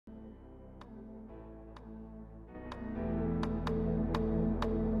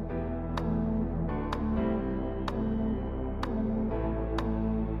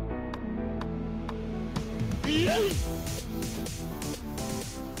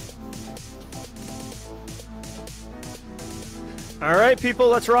All right, people,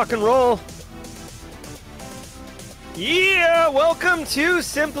 let's rock and roll. Yeah, welcome to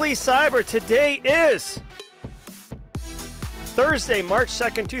Simply Cyber. Today is Thursday, March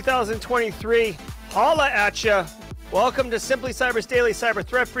 2nd, 2023. Holla at ya. Welcome to Simply Cyber's Daily Cyber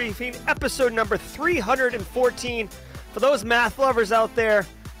Threat Briefing, episode number 314. For those math lovers out there,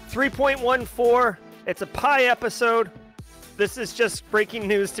 3.14. It's a pi episode. This is just breaking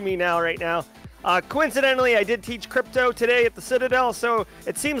news to me right now. Coincidentally, I did teach crypto today at the Citadel, so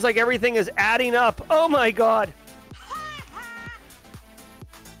it seems like everything is adding up. Oh my God.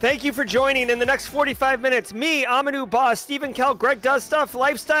 Thank you for joining. In the next 45 minutes, me, Amanu Boss, Stephen Kell, Greg Does Stuff,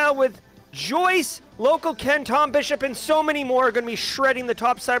 Lifestyle with Joyce, Local Ken, Tom Bishop, and so many more are going to be shredding the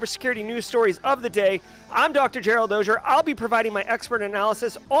top cybersecurity news stories of the day. I'm Dr. Gerald Dozier. I'll be providing my expert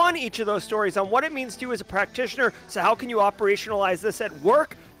analysis on each of those stories, on what it means to you as a practitioner. So how can you operationalize this at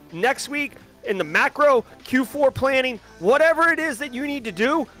work, next week, in the macro, Q4 planning, whatever it is that you need to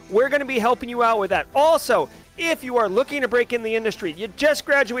do, we're going to be helping you out with that. Also, if you are looking to break in the industry, you just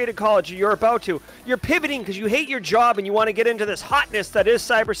graduated college, or you're about to, you're pivoting because you hate your job and you want to get into this hotness that is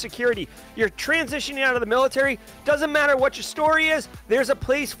cybersecurity, you're transitioning out of the military, doesn't matter what your story is, there's a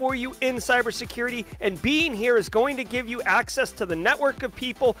place for you in cybersecurity, and being here is going to give you access to the network of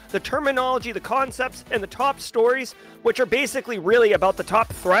people, the terminology, the concepts, and the top stories, which are basically really about the top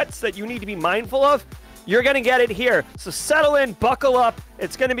threats that you need to be mindful of. You're going to get it here. So settle in, buckle up.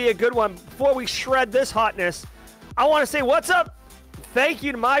 It's going to be a good one. Before we shred this hotness, I want to say what's up. Thank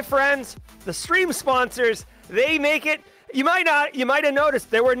you to my friends, the stream sponsors. They make it. You might have noticed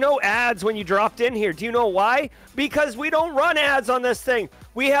there were no ads when you dropped in here. Do you know why? Because we don't run ads on this thing.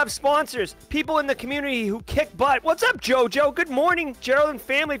 We have sponsors, people in the community who kick butt. What's up, JoJo? Good morning, Gerald and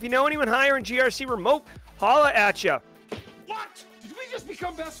family. If you know anyone hiring GRC remote, holla at ya. What? Did we just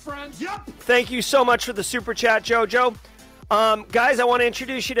become best friends? Yep. Thank you so much for the super chat, JoJo. Guys, I want to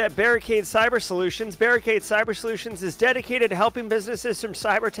introduce you to Barricade Cyber Solutions. Barricade Cyber Solutions is dedicated to helping businesses from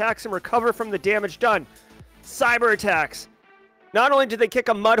cyber attacks and recover from the damage done. Cyber attacks. Not only do they kick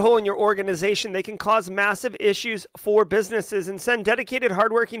a mud hole in your organization, they can cause massive issues for businesses and send dedicated,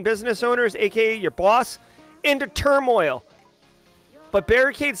 hardworking business owners, aka your boss, into turmoil. But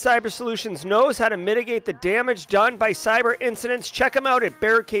Barricade Cyber Solutions knows how to mitigate the damage done by cyber incidents. Check them out at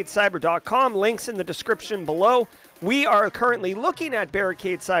barricadecyber.com. Links in the description below. We are currently looking at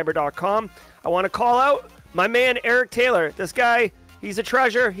barricadecyber.com. I want to call out my man, Eric Taylor. This guy, he's a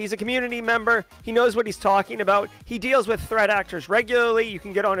treasure. He's a community member. He knows what he's talking about. He deals with threat actors regularly. You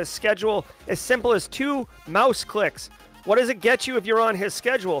can get on his schedule as simple as 2 mouse clicks. What does it get you if you're on his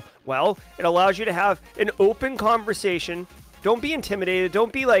schedule? Well, it allows you to have an open conversation. Don't be intimidated.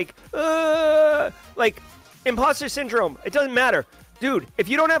 Don't be like imposter syndrome. It doesn't matter. Dude, if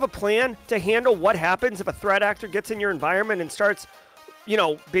you don't have a plan to handle what happens if a threat actor gets in your environment and starts,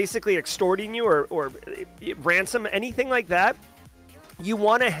 basically extorting you or ransom, anything like that, you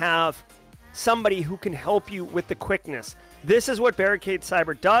want to have somebody who can help you with the quickness. This is what Barricade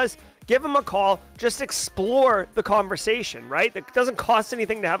Cyber does. Give them a call. Just explore the conversation, right? It doesn't cost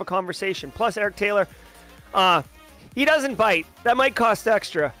anything to have a conversation. Plus, Eric Taylor, he doesn't bite. That might cost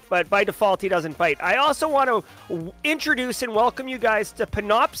extra, but by default, he doesn't bite. I also want to introduce and welcome you guys to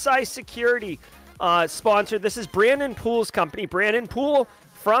Panoptcy Security sponsor. This is Brandon Poole's company. Brandon Poole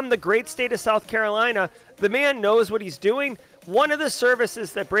from the great state of South Carolina. The man knows what he's doing. One of the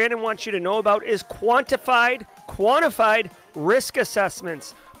services that Brandon wants you to know about is quantified risk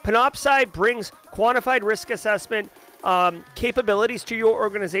assessments. Panoptcy brings quantified risk assessment capabilities to your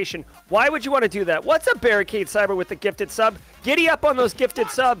organization. Why would you want to do that? What's up, Barricade Cyber, with the gifted sub? Giddy up on those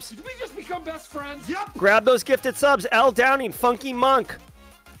gifted subs. Did we just become best friends? Yep. Grab those gifted subs. L Downing, Funky Monk,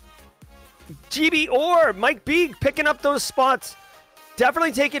 GB Orr, Mike Beeg picking up those spots.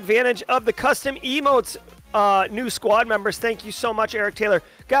 Definitely take advantage of the custom emotes, new squad members. Thank you so much, Eric Taylor.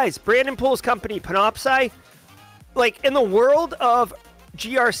 Guys, Brandon Poole's company, Panoptcy, like in the world of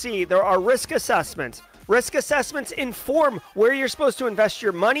GRC, there are risk assessments. Risk assessments inform where you're supposed to invest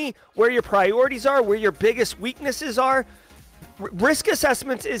your money, where your priorities are, where your biggest weaknesses are. Risk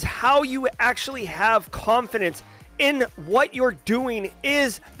assessments is how you actually have confidence in what you're doing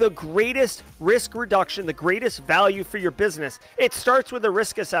is the greatest risk reduction, the greatest value for your business. It starts with a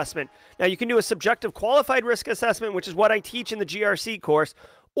risk assessment. Now, you can do a subjective qualified risk assessment, which is what I teach in the GRC course,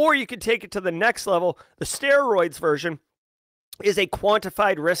 or you can take it to the next level, the steroids version, is a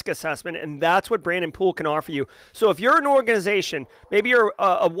quantified risk assessment, and that's what Brandon Poole can offer you. So if you're an organization, maybe you're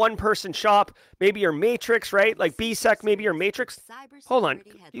a one-person shop, maybe you're Matrix, right? Like BSEC, maybe you're Matrix. Hold on.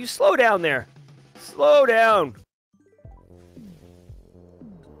 You slow down there. Slow down.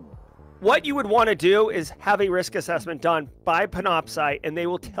 what you would want to do is have a risk assessment done by Panoptcy, and they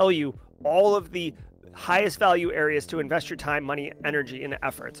will tell you all of the highest value areas to invest your time, money, energy, and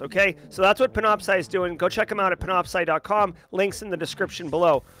efforts, okay? So that's what Panoptcy is doing. Go check them out at panoptcy.com. Links in the description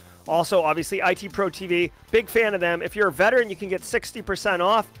below. Also, obviously, IT Pro TV, big fan of them. If you're a veteran, you can get 60%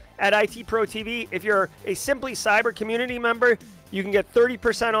 off at IT Pro TV. If you're a Simply Cyber community member, you can get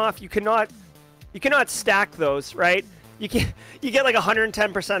 30% off. You cannot stack those, right? You get like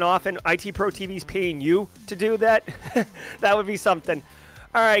 110% off, and IT Pro TV's paying you to do that. That would be something.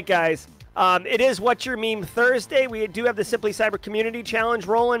 All right, guys. It is What's Your Meme Thursday. We do have the Simply Cyber Community Challenge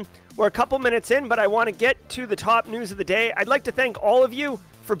rolling. We're a couple minutes in, but I want to get to the top news of the day. I'd like to thank all of you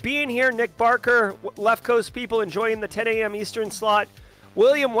for being here. Nick Barker, Left Coast people enjoying the 10 a.m. Eastern slot.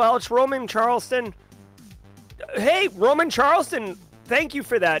 William Welch, Roman Charleston. Hey, Roman Charleston, thank you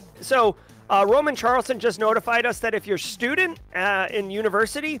for that. So Roman Charleston just notified us that if you're a student in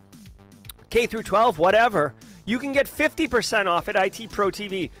university, K through 12, whatever, you can get 50% off at IT Pro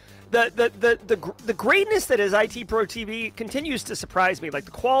TV. The greatness that is IT Pro TV continues to surprise me. Like,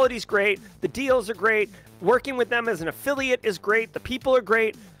 the quality's great, the deals are great, working with them as an affiliate is great, the people are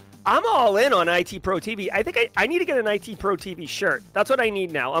great. I'm all in on IT Pro TV. I think I need to get an IT Pro TV shirt. That's what I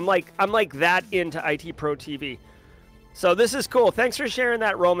need now. I'm like that into IT Pro TV. So this is cool. Thanks for sharing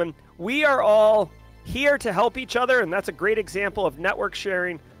that, Roman. We are all here to help each other, and that's a great example of network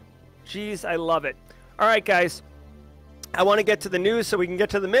sharing. Jeez, I love it. All right, guys. I want to get to the news so we can get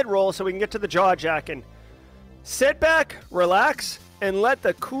to the mid-roll, so we can get to the jaw-jacking. Sit back, relax, and let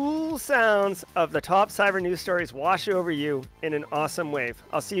the cool sounds of the top cyber news stories wash over you in an awesome wave.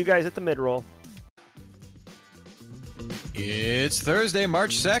 I'll see you guys at the mid-roll. It's Thursday,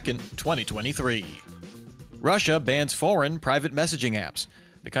 March 2nd, 2023. Russia bans foreign private messaging apps.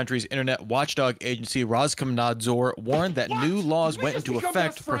 The country's internet watchdog agency Roskomnadzor warned that new laws went into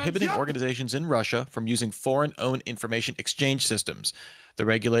effect prohibiting organizations in Russia from using foreign-owned information exchange systems. The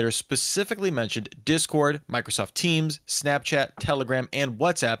regulator specifically mentioned Discord, Microsoft Teams, Snapchat, Telegram, and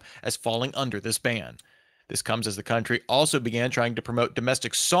WhatsApp as falling under this ban. This comes as the country also began trying to promote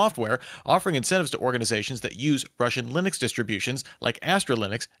domestic software, offering incentives to organizations that use Russian Linux distributions like Astra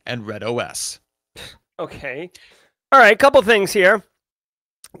Linux and Red OS. Okay. All right, couple things here.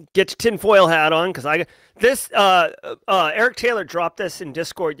 Get your tinfoil hat on, because Eric Taylor dropped this in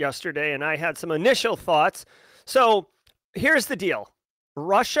Discord yesterday, and I had some initial thoughts. So here's the deal.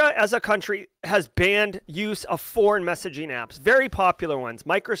 Russia as a country has banned use of foreign messaging apps, very popular ones,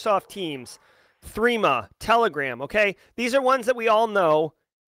 Microsoft Teams, Threema, Telegram, okay? These are ones that we all know,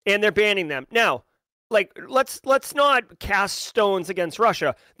 and they're banning them. Now, like, let's not cast stones against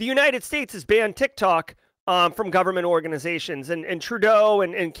Russia. The United States has banned TikTok from government organizations, and Trudeau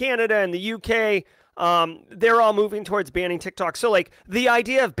and Canada and the UK, they're all moving towards banning TikTok. So, like, the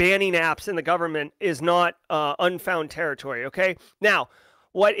idea of banning apps in the government is not unfound territory, okay? Now,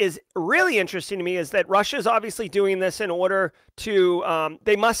 what is really interesting to me is that Russia is obviously doing this in order to,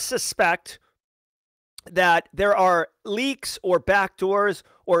 they must suspect that there are leaks or backdoors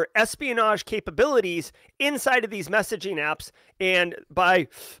or espionage capabilities inside of these messaging apps, and by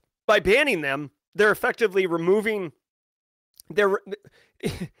banning them, they're effectively removing their...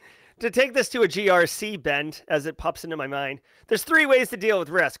 To take this to a GRC bend, as it pops into my mind, there's three ways to deal with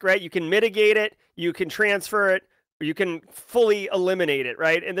risk, right? You can mitigate it, you can transfer it, or you can fully eliminate it,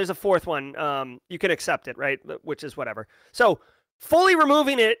 right? And there's a fourth one, you can accept it, right? Which is whatever. So fully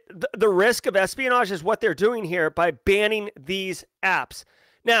removing it, the risk of espionage is what they're doing here by banning these apps.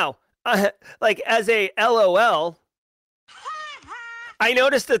 Now, like, as a LOL, I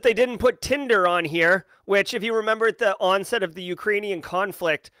noticed that they didn't put Tinder on here, which, if you remember at the onset of the Ukrainian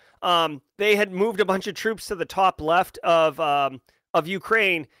conflict, they had moved a bunch of troops to the top left of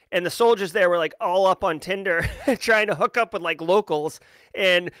Ukraine, and the soldiers there were like all up on Tinder trying to hook up with like locals,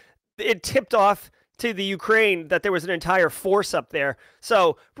 and it tipped off to the Ukraine that there was an entire force up there.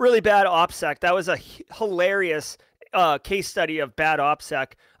 So really bad OPSEC. That was a hilarious case study of bad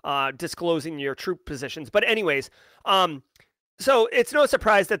OPSEC, disclosing your troop positions. But anyways, so it's no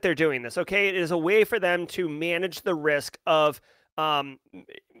surprise that they're doing this, okay? It is a way for them to manage the risk of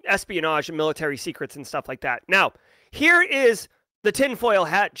espionage and military secrets and stuff like that. Now, here is the tinfoil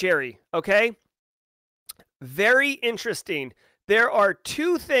hat, Jerry, okay? Very interesting. There are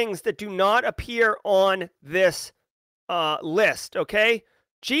two things that do not appear on this list, okay?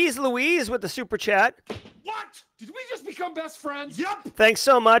 Geez Louise with the super chat. What? Did we just become best friends? Yep. Thanks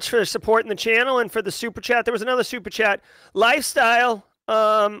so much for supporting the channel and for the super chat. There was another super chat. Lifestyle.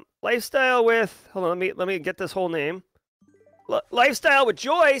 Lifestyle with, hold on, let me get this whole name. Lifestyle with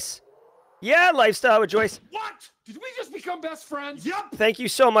Joyce. Yeah, lifestyle with Joyce. What? Did we just become best friends? Yep. Thank you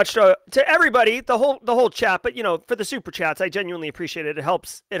so much to everybody, the whole chat. But for the super chats, I genuinely appreciate it. It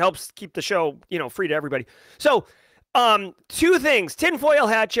helps keep the show free to everybody. So, two things: tinfoil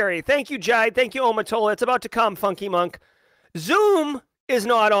hat, Jerry. Thank you, Jide. Thank you, Omatola. It's about to come, Funky Monk. Zoom is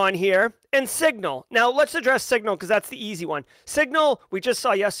not on here, and Signal. Now let's address Signal because that's the easy one. Signal, we just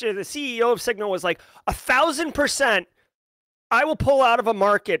saw yesterday. The CEO of Signal was like 1,000%. I will pull out of a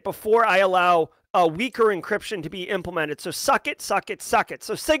market before I allow a weaker encryption to be implemented. So suck it, suck it, suck it.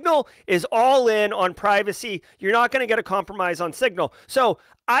 So Signal is all in on privacy. You're not going to get a compromise on Signal. So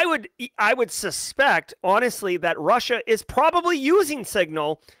I would suspect, honestly, that Russia is probably using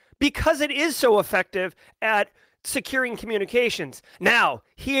Signal because it is so effective at securing communications. Now,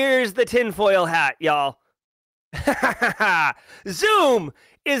 here's the tinfoil hat, y'all. Zoom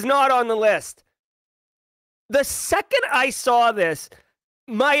is not on the list. The second I saw this,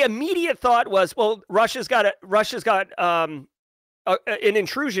 my immediate thought was, well, Russia's got an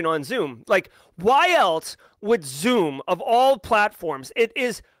intrusion on Zoom. Like, why else would Zoom, of all platforms, it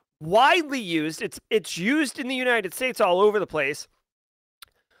is widely used. It's used in the United States all over the place.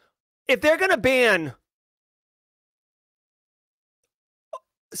 If they're going to ban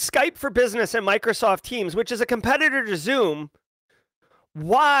Skype for Business and Microsoft Teams, which is a competitor to Zoom,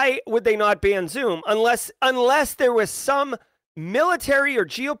 why would they not ban Zoom unless there was some military or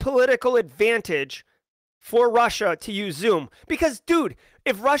geopolitical advantage for Russia to use Zoom? Because, dude,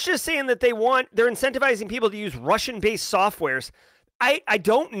 if Russia's saying that they're incentivizing people to use Russian-based softwares, I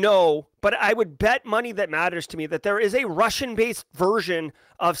don't know, but I would bet money that matters to me that there is a Russian-based version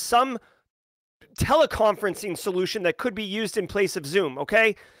of some teleconferencing solution that could be used in place of Zoom,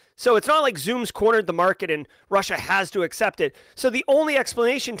 okay? So it's not like Zoom's cornered the market and Russia has to accept it. So the only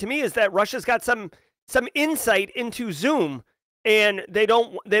explanation to me is that Russia's got some insight into Zoom and they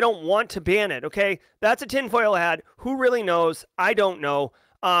don't want to ban it, okay? That's a tinfoil hat. Who really knows? I don't know.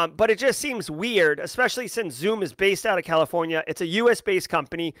 But it just seems weird, especially since Zoom is based out of California. It's a US-based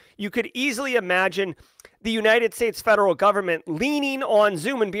company. You could easily imagine the United States federal government leaning on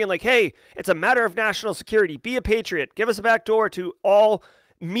Zoom and being like, hey, it's a matter of national security. Be a patriot. Give us a backdoor to all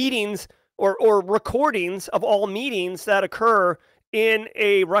meetings or recordings of all meetings that occur in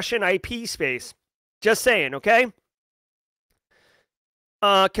a Russian IP space. Just saying, okay?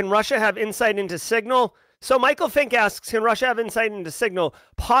 Can Russia have insight into Signal? So Michael Fink asks, can Russia have insight into Signal?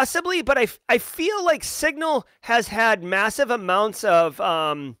 Possibly, but I feel like Signal has had massive amounts of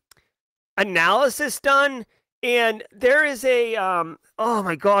analysis done. And there is a, oh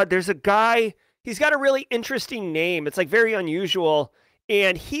my God, there's a guy, he's got a really interesting name. It's like very unusual.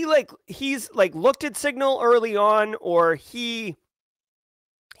 And he's looked at Signal early on, or he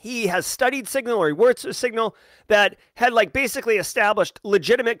has studied Signal, or he works with Signal, that had basically established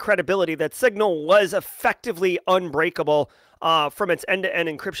legitimate credibility that Signal was effectively unbreakable from its end-to-end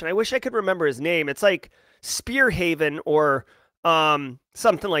encryption. I wish I could remember his name. It's like Spearhaven or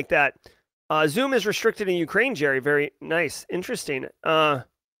something like that. Zoom is restricted in Ukraine, Jerry. Very nice. Interesting.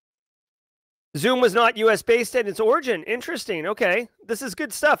 Zoom was not US based at its origin. Interesting. Okay. This is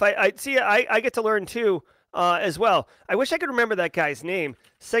good stuff. I see. I get to learn too as well. I wish I could remember that guy's name.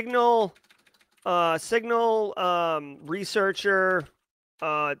 Signal researcher.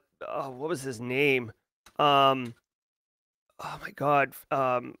 What was his name? Oh my God.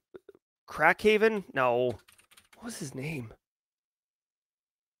 Crackhaven? No. What was his name?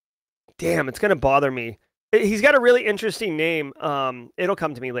 Damn, it's gonna bother me. He's got a really interesting name. It'll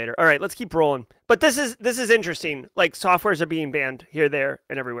come to me later. All right, let's keep rolling. But this is interesting. Like, softwares are being banned here, there,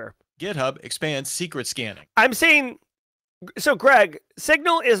 and everywhere. GitHub expands secret scanning. I'm saying, so Greg,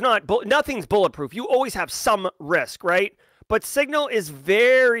 Signal is nothing's bulletproof. You always have some risk, right? But Signal is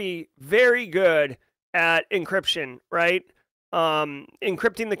very, very good at encryption, right?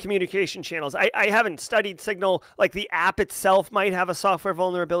 Encrypting the communication channels. I haven't studied Signal. Like, the app itself might have a software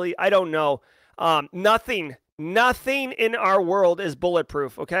vulnerability. I don't know. Nothing in our world is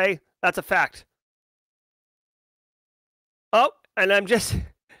bulletproof, okay? That's a fact. Oh, and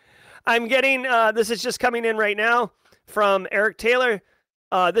I'm getting, this is just coming in right now from Eric Taylor.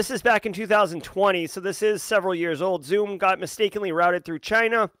 This is back in 2020, so this is several years old. Zoom got mistakenly routed through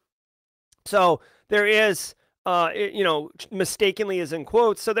China. So there is, mistakenly is in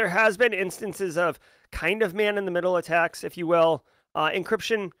quotes. So there has been instances of kind of man-in-the-middle attacks, if you will.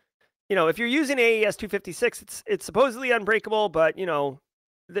 Encryption, if you're using AES 256, it's supposedly unbreakable, but,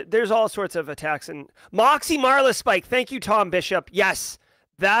 there's all sorts of attacks. And Moxie Marley Spike, thank you, Tom Bishop. Yes,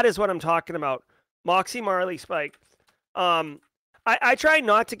 that is what I'm talking about. Moxie Marley Spike. I try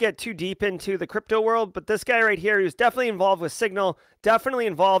not to get too deep into the crypto world, but this guy right here, who's definitely involved with Signal, definitely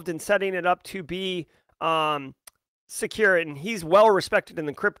involved in setting it up to be secure, and he's well respected in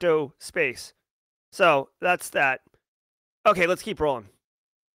the crypto space. So that's that. Okay, let's keep rolling.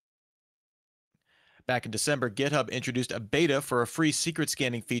 Back in December, GitHub introduced a beta for a free secret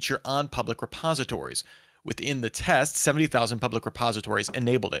scanning feature on public repositories. Within the test, 70,000 public repositories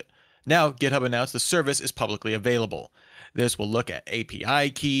enabled it. Now, GitHub announced the service is publicly available. This will look at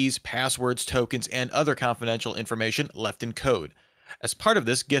API keys, passwords, tokens, and other confidential information left in code. As part of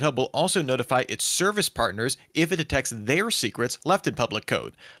this, GitHub will also notify its service partners if it detects their secrets left in public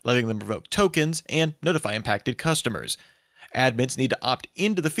code, letting them revoke tokens and notify impacted customers. Admins need to opt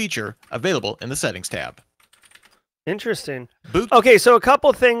into the feature available in the Settings tab. Interesting. Okay, so a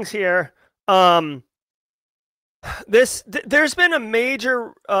couple things here. There's been a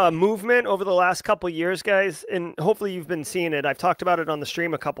major movement over the last couple years, guys, and hopefully you've been seeing it. I've talked about it on the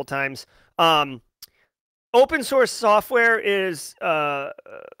stream a couple times. Open source software is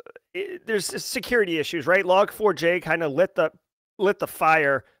there's security issues, right? Log4j kind of lit the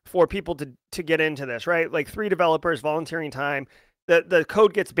fire for people to get into this, right? Like 3 developers volunteering time. The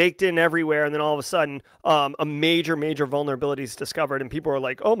code gets baked in everywhere, and then all of a sudden, a major vulnerability is discovered, and people are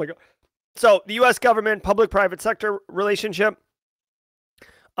like, "Oh my god!" So the U.S. government, public-private sector relationship,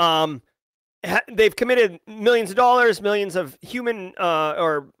 they've committed millions of dollars, millions of human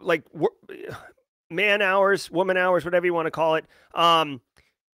or like man hours, woman hours, whatever you want to call it,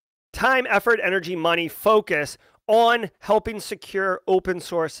 time, effort, energy, money, focus on helping secure open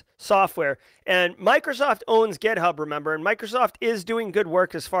source software. And Microsoft owns GitHub, remember, and Microsoft is doing good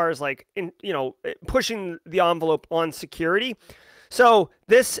work as far as like pushing the envelope on security. So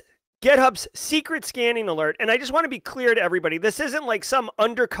this GitHub's secret scanning alert, and I just want to be clear to everybody, this isn't like some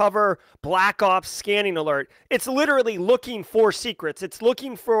undercover black ops scanning alert. It's literally looking for secrets. It's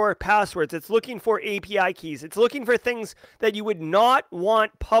looking for passwords. It's looking for API keys. It's looking for things that you would not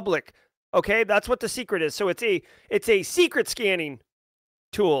want public. Okay, that's what the secret is. So it's a secret scanning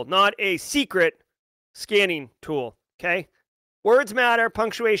tool, not a secret scanning tool. Okay, words matter,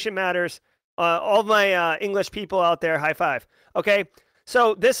 punctuation matters. All my English people out there, high five. Okay.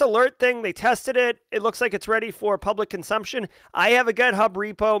 So this alert thing, they tested it. It looks like it's ready for public consumption. I have a GitHub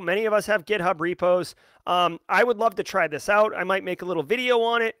repo. Many of us have GitHub repos. I would love to try this out. I might make a little video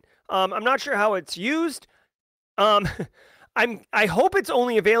on it. I'm not sure how it's used. I hope it's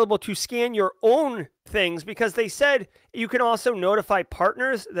only available to scan your own things, because they said you can also notify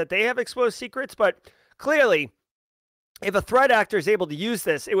partners that they have exposed secrets. But clearly, if a threat actor is able to use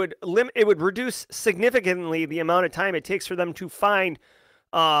this, it would reduce significantly the amount of time it takes for them to find,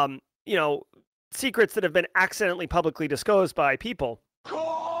 secrets that have been accidentally publicly disclosed by people.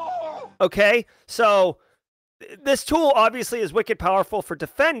 Okay, so this tool obviously is wicked powerful for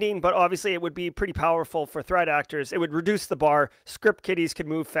defending, but obviously it would be pretty powerful for threat actors. It would reduce the bar. Script kiddies could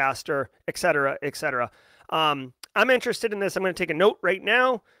move faster, etc., etc. I'm interested in this. I'm going to take a note right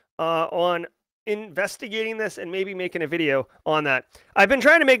now on investigating this and maybe making a video on that. I've been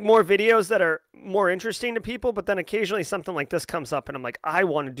trying to make more videos that are more interesting to people, but then occasionally something like this comes up and I'm like, I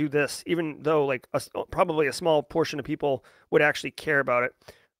want to do this, even though like probably a small portion of people would actually care about it.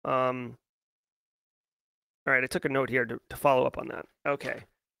 All right, I took a note here to follow up on that. Okay.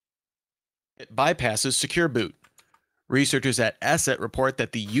 It bypasses secure boot. Researchers at Asset report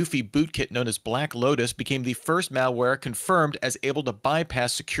that the Eufy bootkit known as Black Lotus became the first malware confirmed as able to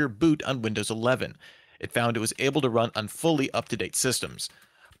bypass secure boot on Windows 11. It found it was able to run on fully up-to-date systems.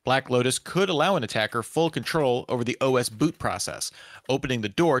 Black Lotus could allow an attacker full control over the OS boot process, opening the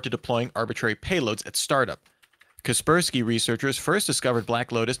door to deploying arbitrary payloads at startup. Kaspersky researchers first discovered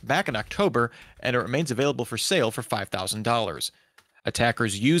Black Lotus back in October, and it remains available for sale for $5,000.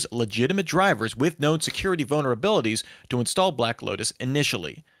 Attackers use legitimate drivers with known security vulnerabilities to install Black Lotus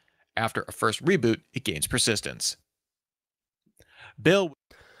initially. After a first reboot, it gains persistence. Bill.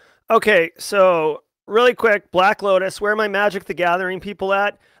 Okay, so really quick, Black Lotus, where are my Magic the Gathering people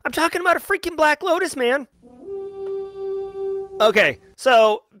at? I'm talking about a freaking Black Lotus, man. Okay,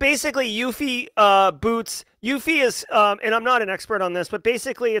 so basically Eufy boots. Eufy is, and I'm not an expert on this, but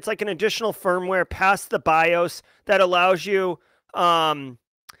basically it's like an additional firmware past the BIOS that allows you to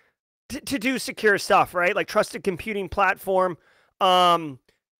do secure stuff, right? Like trusted computing platform.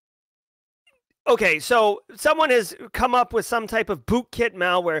 Okay, so someone has come up with some type of bootkit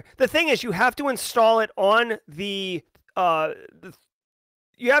malware. The thing is, you have to install it on you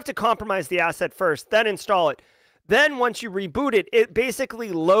have to compromise the asset first, then install it. Then once you reboot it, it basically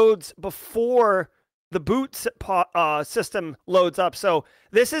loads before the boot system loads up. So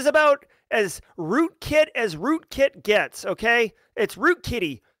this is about as rootkit gets, okay? It's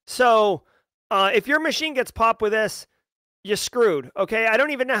rootkitty. So if your machine gets popped with this, you're screwed, okay? I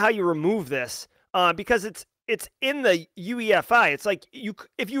don't even know how you remove this because it's in the UEFI. It's like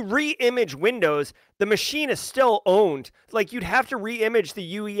if you re-image Windows, the machine is still owned. Like you'd have to re-image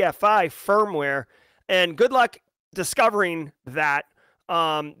the UEFI firmware, and good luck discovering that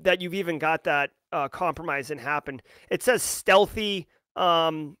that you've even got that compromise and happened. It says stealthy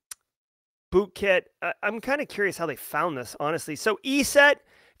bootkit. I'm kind of curious how they found this, honestly. So ESET,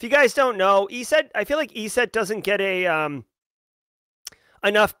 if you guys don't know, ESET, I feel like ESET doesn't get a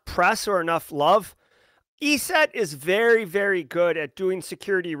enough press or enough love. ESET is very, very good at doing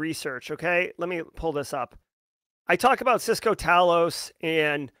security research, okay? Let me pull this up. I talk about Cisco Talos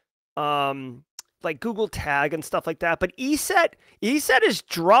and like Google Tag and stuff like that, but ESET has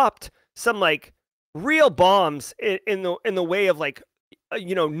dropped some like real bombs in the way of like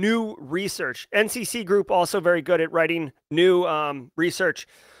new research. NCC Group also very good at writing new research.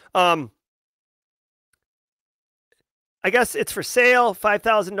 I guess it's for sale,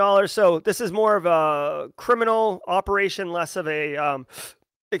 $5,000. So this is more of a criminal operation, less of a,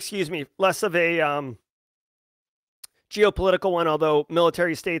 less of a geopolitical one, although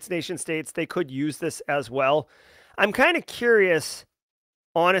military states, nation states, they could use this as well. I'm kind of curious,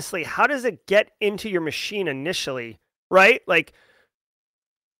 honestly, how does it get into your machine initially, right? Like,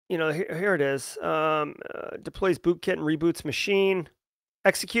 here it is. Deploys bootkit and reboots machine.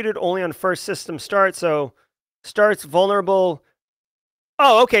 Executed only on first system start, so starts vulnerable.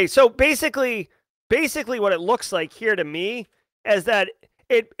 Oh, okay. So basically what it looks like here to me is that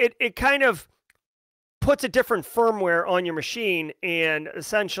it kind of puts a different firmware on your machine and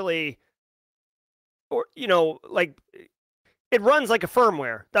essentially, or like it runs like a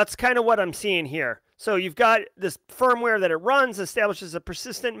firmware. That's kind of what I'm seeing here. So you've got this firmware that it runs, establishes a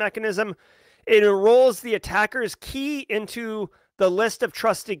persistent mechanism. It enrolls the attacker's key into the list of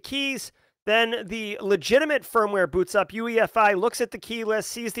trusted keys. Then the legitimate firmware boots up. UEFI looks at the key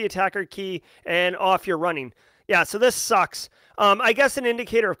list, sees the attacker key, and off you're running. Yeah, so this sucks. I guess an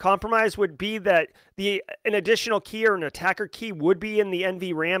indicator of compromise would be that an additional key or an attacker key would be in the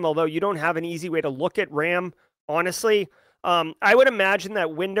NVRAM, although you don't have an easy way to look at RAM, honestly. I would imagine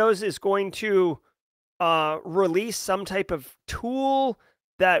that Windows is going to release some type of tool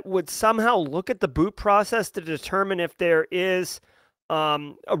that would somehow look at the boot process to determine if there is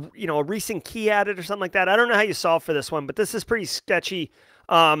a recent key added or something like that. I don't know how you solve for this one, but this is pretty sketchy.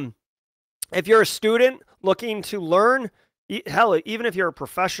 If you're a student looking to learn, hell, even if you're a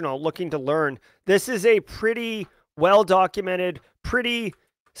professional looking to learn, this is a pretty well-documented, pretty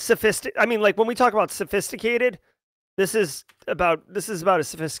sophisticated. I mean, like when we talk about sophisticated, this is about as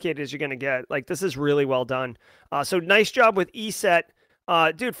sophisticated as you're going to get. Like this is really well done. So nice job with ESET.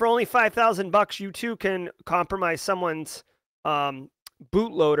 Dude, for only $5,000, you too can compromise someone's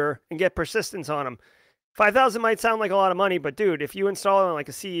bootloader and get persistence on them. 5,000 might sound like a lot of money, but dude, if you install it on like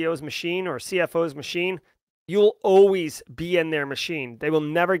a CEO's machine or a CFO's machine, you'll always be in their machine. They will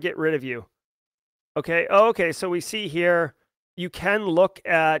never get rid of you. Okay. Oh, okay. So we see here, you can look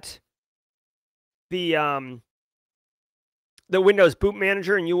at the Windows Boot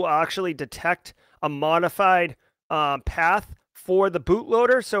Manager, and you will actually detect a modified path for the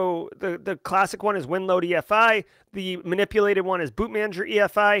bootloader. So the classic one is WinLoad EFI. The manipulated one is Boot Manager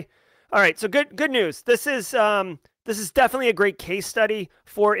EFI. All right, so good news. This is definitely a great case study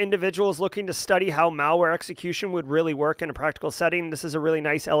for individuals looking to study how malware execution would really work in a practical setting. This is a really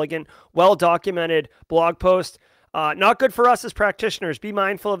nice, elegant, well-documented blog post. Not good for us as practitioners. Be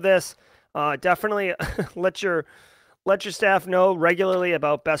mindful of this. Definitely let your staff know regularly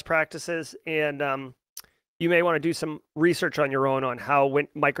about best practices, and you may want to do some research on your own on how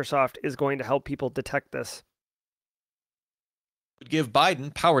Microsoft is going to help people detect this. Would give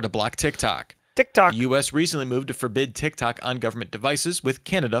Biden power to block TikTok. TikTok. The U.S. recently moved to forbid TikTok on government devices, with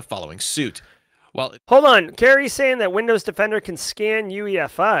Canada following suit. Hold on. Carrie's saying that Windows Defender can scan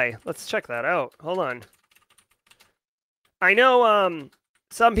UEFI. Let's check that out. Hold on. I know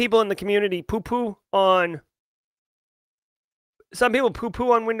some people in the community poo-poo on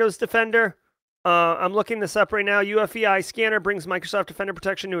Windows Defender. I'm looking this up right now. UEFI scanner brings Microsoft Defender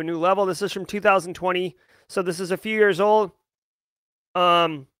protection to a new level. This is from 2020, so this is a few years old.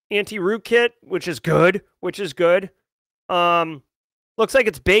 Anti-rootkit, which is good. Looks like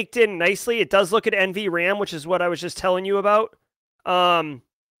it's baked in nicely. It does look at NVRAM, which is what I was just telling you about. And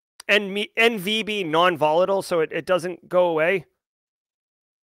NV being non-volatile, so it doesn't go away.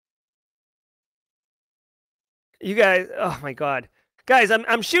 You guys, oh my God. Guys,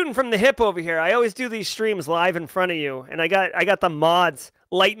 I'm shooting from the hip over here. I always do these streams live in front of you, and I got the mods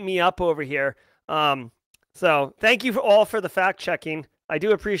lighten me up over here. So thank you all for the fact checking. I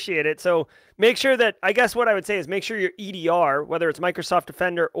do appreciate it. So make sure that, I guess what I would say is make sure your EDR, whether it's Microsoft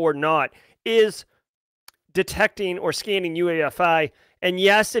Defender or not, is detecting or scanning UEFI. And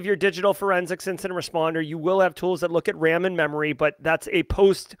yes, if you're digital forensics incident responder, you will have tools that look at RAM and memory, but that's a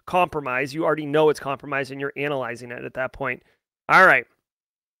post-compromise. You already know it's compromised and you're analyzing it at that point. All right.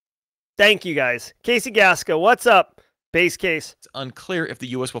 Thank you, guys. Casey Gasca, what's up? Base case. It's unclear if the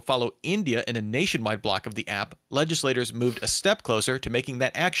U.S. will follow India in a nationwide block of the app. Legislators moved a step closer to making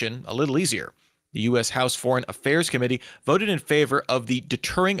that action a little easier. The U.S. House Foreign Affairs Committee voted in favor of the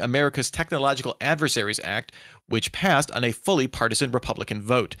Deterring America's Technological Adversaries Act, which passed on a fully partisan Republican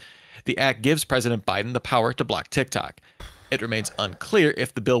vote. The act gives President Biden the power to block TikTok. It remains unclear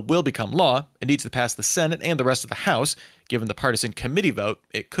if the bill will become law. It needs to pass the Senate and the rest of the House. Given the partisan committee vote,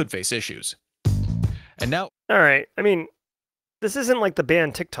 it could face issues. And now... All right. I mean, this isn't like the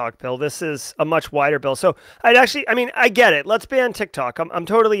ban TikTok bill. This is a much wider bill. So I get it. Let's ban TikTok. I'm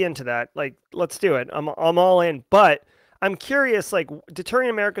totally into that. Like, let's do it. I'm all in. But I'm curious, like, Deterring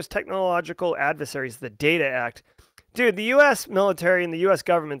America's Technological Adversaries, the DATA Act. Dude, the U.S. military and the U.S.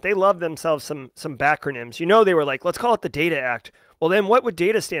 government, they love themselves some backronyms. You know, they were like, let's call it the DATA Act. Well, then what would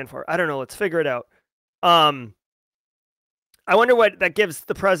DATA stand for? I don't know. Let's figure it out. I wonder what that gives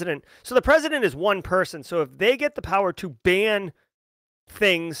the president. So the president is one person. So if they get the power to ban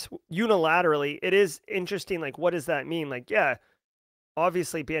things unilaterally, it is interesting. Like, what does that mean? Like, yeah,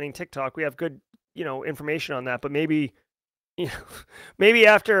 obviously banning TikTok, we have good, information on that. But maybe, maybe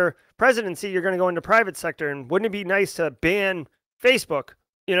after presidency, you're going to go into private sector. And wouldn't it be nice to ban Facebook?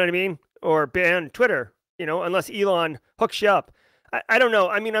 You know what I mean? Or ban Twitter, unless Elon hooks you up. I don't know.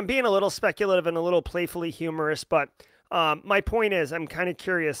 I mean, I'm being a little speculative and a little playfully humorous, but my point is, I'm kind of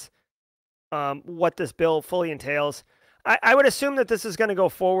curious what this bill fully entails. I would assume that this is going to go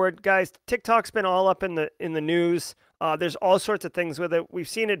forward, guys. TikTok's been all up in the news. There's all sorts of things with it. We've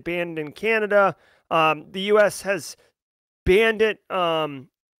seen it banned in Canada. The U.S. has banned it.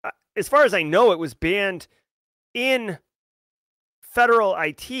 As far as I know, it was banned in federal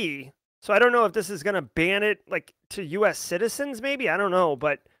IT. So I don't know if this is going to ban it like to U.S. citizens. Maybe I don't know,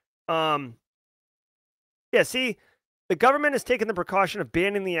 but yeah. See. The government has taken the precaution of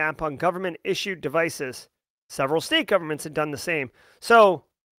banning the app on government-issued devices. Several state governments have done the same. So,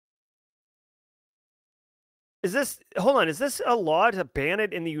 is this a law to ban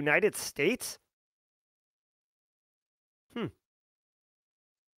it in the United States?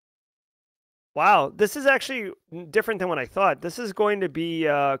 Wow, this is actually different than what I thought. This is going to be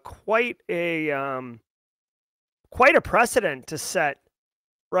quite a precedent to set,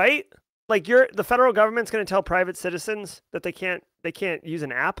 right? Like the federal government's going to tell private citizens that they can't use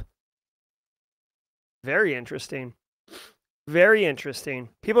an app. Very interesting. Very interesting.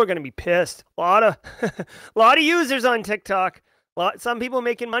 People are going to be pissed. A lot of users on TikTok. Some people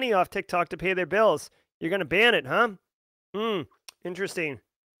making money off TikTok to pay their bills. You're going to ban it, huh? Interesting.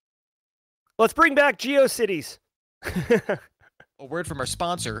 Let's bring back GeoCities. A word from our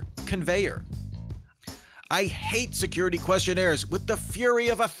sponsor, Conveyor. I hate security questionnaires with the fury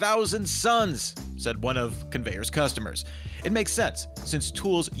of 1,000 suns, said one of Conveyor's customers. It makes sense, since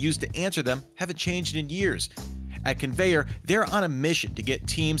tools used to answer them haven't changed in years. At Conveyor, they're on a mission to get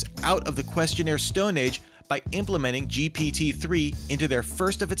teams out of the questionnaire Stone Age by implementing GPT-3 into their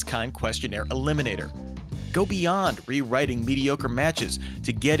first-of-its-kind questionnaire eliminator. Go beyond rewriting mediocre matches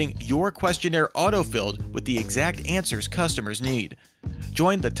to getting your questionnaire autofilled with the exact answers customers need.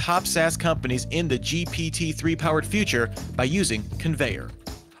 Join the top SaaS companies in the GPT-3-powered future by using Conveyor.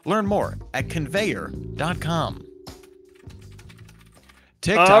 Learn more at conveyor.com.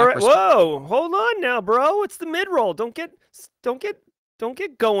 TikTok. All right. Whoa, hold on now, bro. It's the mid-roll. Don't get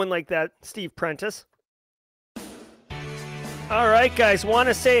going like that, Steve Prentice. All right, guys. Want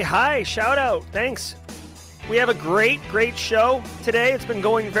to say hi? Shout out. Thanks. We have a great show today. It's been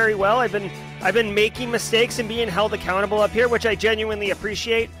going very well. I've been making mistakes and being held accountable up here, which I genuinely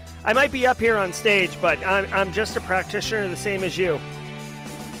appreciate. I might be up here on stage, but I'm just a practitioner the same as you.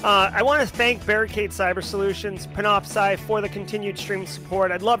 I want to thank Barricade Cyber Solutions, Panoptcy for the continued stream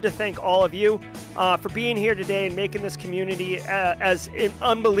support. I'd love to thank all of you for being here today and making this community as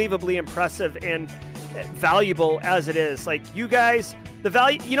unbelievably impressive and valuable as it is. Like, you guys, the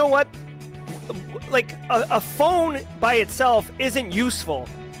value, you know what? Like, a phone by itself isn't useful.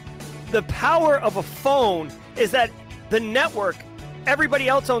 The power of a phone is that the network, everybody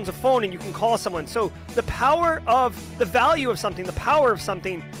else owns a phone and you can call someone. So the power of the value of something, the power of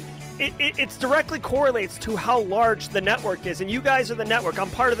something, it's directly correlates to how large the network is. And you guys are the network.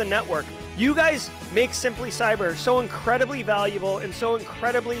 I'm part of the network. You guys make Simply Cyber so incredibly valuable and so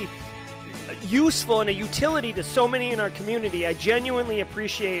incredibly useful and a utility to so many in our community. I genuinely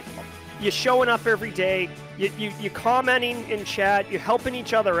appreciate you showing up every day, you commenting in chat, you helping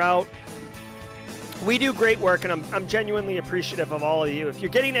each other out. We do great work, and I'm genuinely appreciative of all of you. If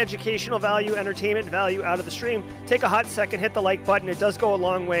you're getting educational value, entertainment value out of the stream, take a hot second, hit the like button. It does go a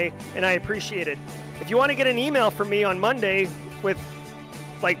long way, and I appreciate it. If you want to get an email from me on Monday with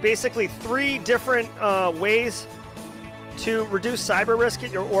like basically 3 different ways to reduce cyber risk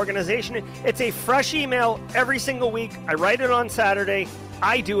at your organization, it's a fresh email every single week. I write it on Saturday.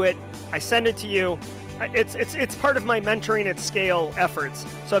 I do it. I send it to you. It's part of my mentoring at scale efforts.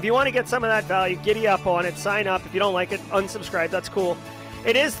 So if you want to get some of that value, giddy up on it, sign up. If you don't like it, unsubscribe. That's cool.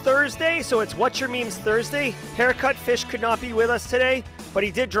 It is Thursday, so it's What's Your Memes Thursday. Haircut Fish could not be with us today, but he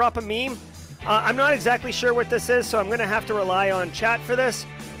did drop a meme. I'm not exactly sure what this is, so I'm going to have to rely on chat for this.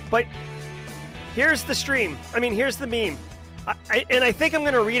 But here's the stream. Here's the meme. And I think I'm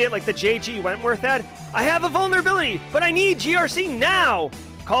going to read it like the JG Wentworth ad. I have a vulnerability, but I need GRC now.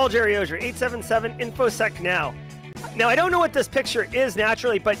 Call Jerry Ozier, 877 InfoSec now. Now, I don't know what this picture is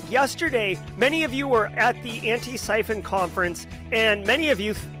naturally, but yesterday, many of you were at the Anti-Siphon conference, and many of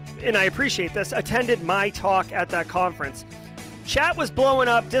you, and I appreciate this, attended my talk at that conference. Chat was blowing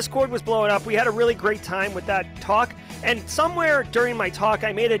up, Discord was blowing up. We had a really great time with that talk, and somewhere during my talk,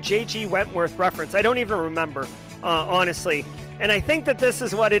 I made a J.G. Wentworth reference. I don't even remember, honestly, and I think that this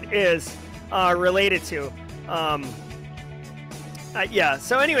is what it is related to. Yeah,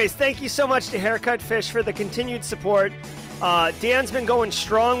 so anyways, thank you so much to Haircut Fish for the continued support. Dan's been going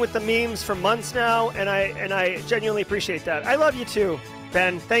strong with the memes for months now, and I genuinely appreciate that. I love you too,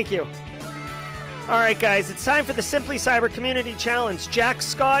 Ben. Thank you. All right, guys, it's time for the Simply Cyber Community Challenge. Jack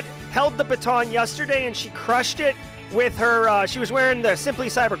Scott held the baton yesterday, and she crushed it with her, she was wearing the Simply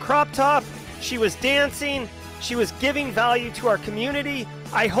Cyber crop top. She was dancing. She was giving value to our community.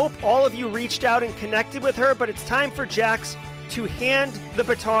 I hope all of you reached out and connected with her, but it's time for Jax to hand the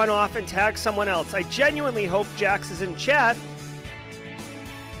baton off and tag someone else. I genuinely hope Jax is in chat.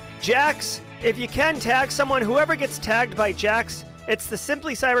 Jax, if you can tag someone, whoever gets tagged by Jax, it's the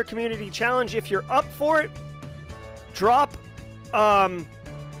Simply Cyber Community Challenge. If you're up for it, drop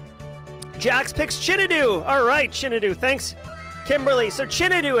Jax picks Chinadu. All right, Chinadu. Thanks, Kimberly. So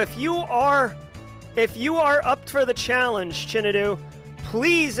Chinadu, if you are up for the challenge, Chinadu,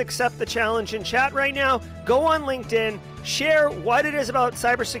 please accept the challenge in chat right now. Go on LinkedIn, share what it is about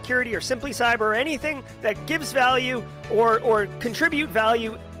cybersecurity or Simply Cyber or anything that gives value or contribute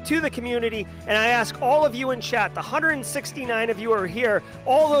value to the community. And I ask all of you in chat, the 169 of you who are here,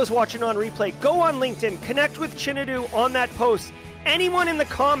 all those watching on replay, go on LinkedIn, connect with Chinadu on that post. Anyone in the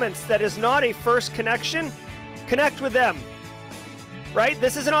comments that is not a first connection, connect with them. Right?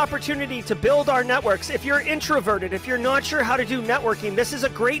 This is an opportunity to build our networks. If you're introverted, if you're not sure how to do networking, this is a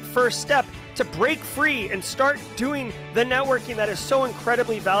great first step to break free and start doing the networking that is so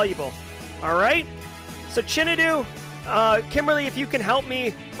incredibly valuable. All right? So Chinadu, Kimberly, if you can help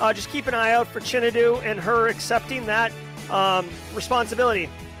me, just keep an eye out for Chinadu and her accepting that responsibility.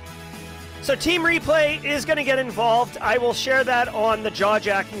 So Team Replay is going to get involved. I will share that on the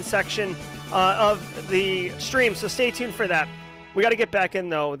jaw-jacking section of the stream, so stay tuned for that. We got to get back in,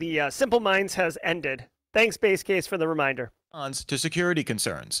 though. The Simple Minds has ended. Thanks, Base Case, for the reminder. To security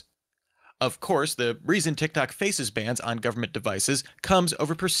concerns. Of course, the reason TikTok faces bans on government devices comes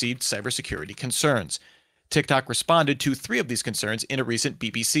over perceived cybersecurity concerns. TikTok responded to 3 of these concerns in a recent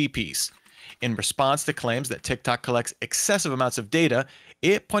BBC piece. In response to claims that TikTok collects excessive amounts of data,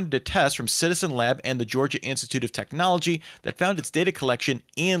 it pointed to tests from Citizen Lab and the Georgia Institute of Technology that found its data collection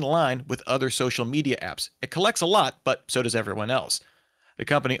in line with other social media apps. It collects a lot, but so does everyone else. The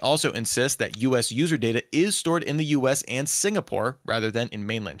company also insists that U.S. user data is stored in the U.S. and Singapore rather than in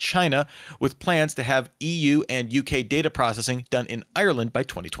mainland China, with plans to have EU and UK data processing done in Ireland by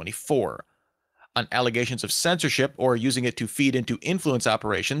 2024. On allegations of censorship or using it to feed into influence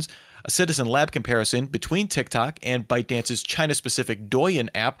operations, a Citizen Lab comparison between TikTok and ByteDance's China-specific Douyin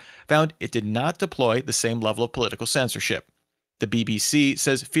app found it did not deploy the same level of political censorship. The BBC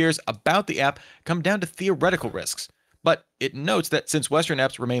says fears about the app come down to theoretical risks, but it notes that since Western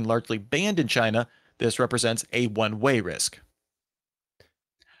apps remain largely banned in China, this represents a one-way risk.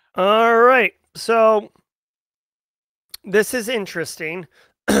 All right, so this is interesting.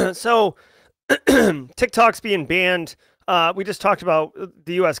 So TikTok's being banned. We just talked about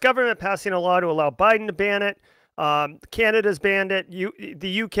the U.S. government passing a law to allow Biden to ban it. Canada's banned it.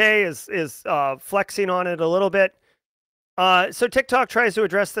 The UK is flexing on it a little bit. So TikTok tries to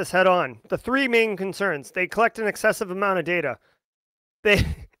address this head on. The 3 main concerns: they collect an excessive amount of data.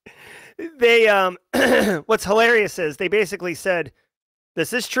 they what's hilarious is they basically said,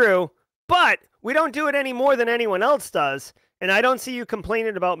 this is true, but we don't do it any more than anyone else does. And I don't see you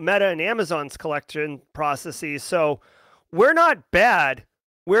complaining about Meta and Amazon's collection processes. So we're not bad.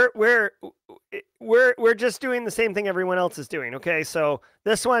 We're just doing the same thing everyone else is doing. Okay, so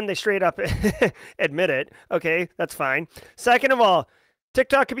this one they straight up admit it. Okay, that's fine. Second of all,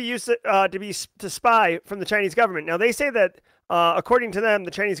 TikTok could be used to spy from the Chinese government. Now they say that according to them,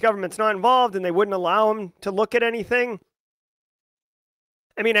 the Chinese government's not involved and they wouldn't allow them to look at anything.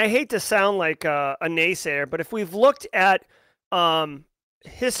 I mean, I hate to sound like a naysayer, but if we've looked at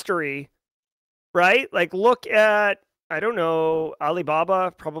history, right? Like look at, I don't know,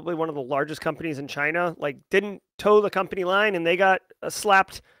 Alibaba, probably one of the largest companies in China, like didn't toe the company line and they got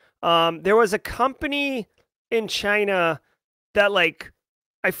slapped. There was a company in China that like,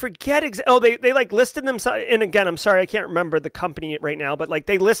 I forget they like listed themselves, and again, I'm sorry, I can't remember the company right now, but like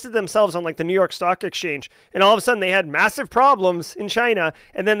they listed themselves on like the New York Stock Exchange, and all of a sudden they had massive problems in China,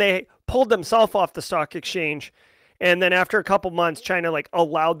 and then they pulled themselves off the stock exchange. And then after a couple months, China like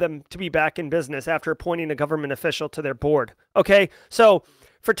allowed them to be back in business after appointing a government official to their board. Okay, so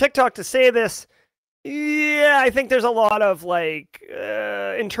for TikTok to say this, yeah, I think there's a lot of like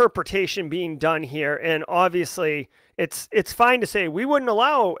interpretation being done here, and obviously it's fine to say we wouldn't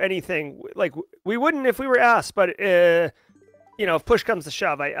allow anything, like we wouldn't if we were asked, but you know, if push comes to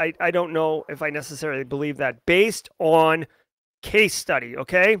shove, I don't know if I necessarily believe that based on case study.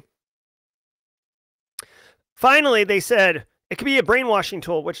 Okay. Finally, they said it could be a brainwashing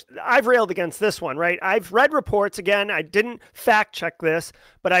tool, which I've railed against this one, right? I've read reports, again, I didn't fact check this,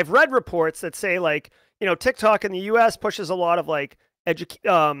 but I've read reports that say like, you know, TikTok in the US pushes a lot of like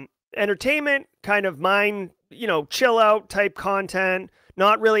entertainment, kind of mind, you know, chill out type content,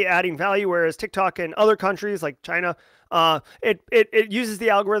 not really adding value, whereas TikTok in other countries like China, it uses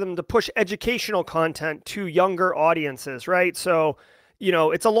the algorithm to push educational content to younger audiences, right? So, you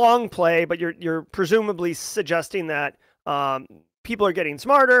know, it's a long play, but you're presumably suggesting that people are getting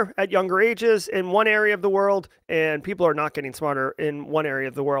smarter at younger ages in one area of the world, and people are not getting smarter in one area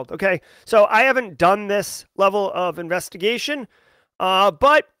of the world. Okay, so I haven't done this level of investigation,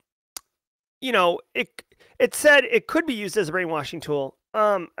 but you know, it said it could be used as a brainwashing tool.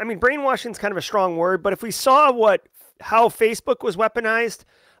 I mean, brainwashing is kind of a strong word, but if we saw how Facebook was weaponized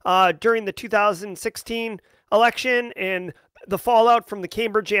during the 2016 election and the fallout from the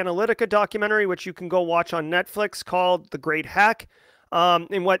Cambridge Analytica documentary, which you can go watch on Netflix, called The Great Hack,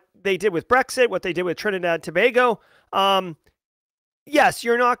 and what they did with Brexit, what they did with Trinidad and Tobago. Yes,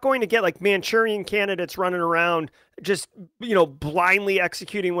 you're not going to get like Manchurian candidates running around just, you know, blindly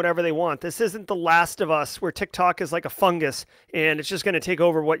executing whatever they want. This isn't The Last of Us where TikTok is like a fungus and it's just going to take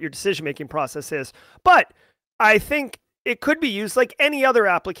over what your decision-making process is. But I think it could be used like any other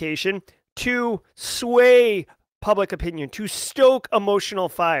application to sway public opinion, to stoke emotional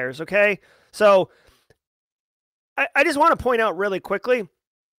fires, okay? So I just want to point out really quickly,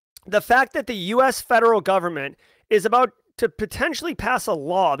 the fact that the U.S. federal government is about to potentially pass a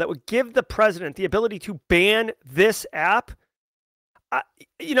law that would give the president the ability to ban this app,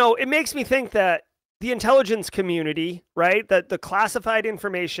 you know, it makes me think that the intelligence community, right, that the classified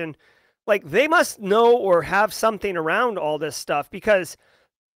information, like they must know or have something around all this stuff, because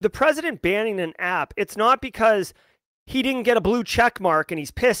the president banning an app, it's not because he didn't get a blue check mark and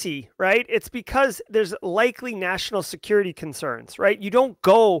he's pissy, right? It's because there's likely national security concerns, right? You don't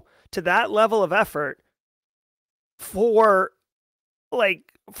go to that level of effort for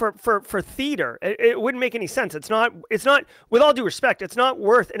like for theater. It wouldn't make any sense. It's not, with all due respect, it's not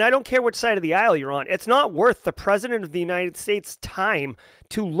worth, and I don't care which side of the aisle you're on, it's not worth the president of the United States time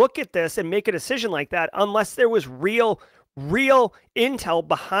to look at this and make a decision like that unless there was real intel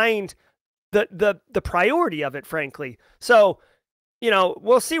behind the priority of it, frankly. So, you know,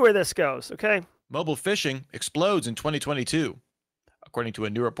 we'll see where this goes, okay? Mobile phishing explodes in 2022. According to a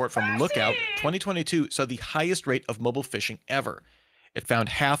new report from Lookout, 2022 saw the highest rate of mobile phishing ever. It found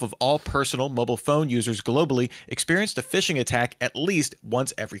half of all personal mobile phone users globally experienced a phishing attack at least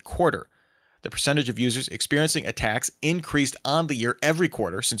once every quarter. The percentage of users experiencing attacks increased on the year every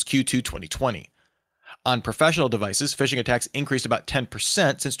quarter since Q2 2020. On professional devices, phishing attacks increased about 10%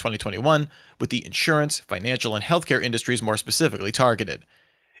 since 2021, with the insurance, financial, and healthcare industries more specifically targeted.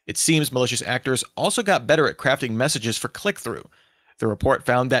 It seems malicious actors also got better at crafting messages for click-through. The report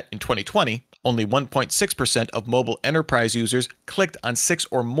found that in 2020, only 1.6% of mobile enterprise users clicked on 6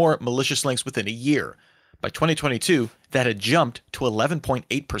 or more malicious links within a year. By 2022, that had jumped to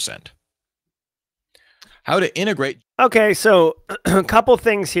 11.8%. How to integrate... Okay, so a couple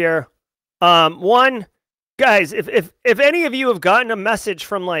things here. One, guys, if any of you have gotten a message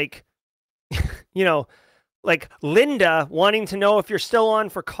from like you know, like Linda wanting to know if you're still on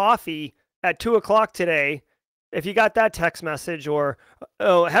for coffee at 2 o'clock today. If you got that text message, or,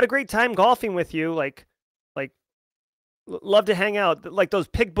 oh, had a great time golfing with you. Like, love to hang out. Like those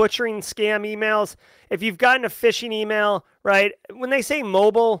pig butchering scam emails. If you've gotten a phishing email, right? When they say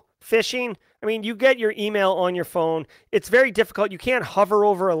mobile phishing, I mean, you get your email on your phone. It's very difficult. You can't hover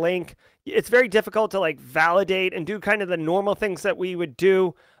over a link. It's very difficult to like validate and do kind of the normal things that we would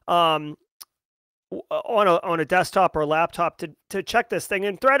do on a desktop or a laptop to check this thing.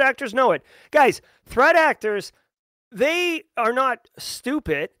 And threat actors know it. Guys, threat actors, they are not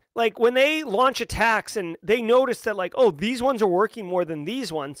stupid. Like when they launch attacks and they notice that like, oh, these ones are working more than these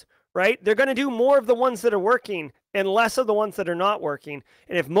ones, right? They're going to do more of the ones that are working and less of the ones that are not working.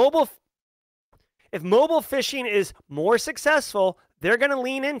 And if mobile phishing is more successful, they're going to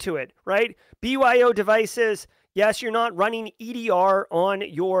lean into it, right? BYO devices, yes, you're not running EDR on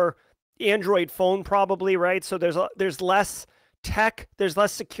your Android phone probably, right? So there's less tech, there's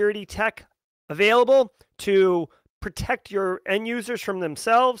less security tech available to protect your end users from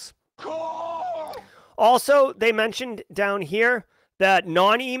themselves. Also, they mentioned down here that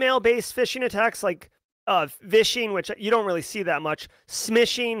non-email based phishing attacks like phishing, which you don't really see that much,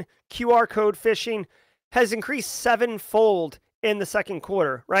 smishing, QR code phishing, has increased 7-fold in the second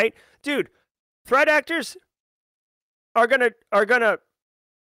quarter, right? Dude, threat actors are gonna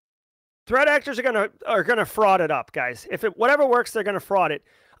fraud it up, guys. If it whatever works, they're gonna fraud it.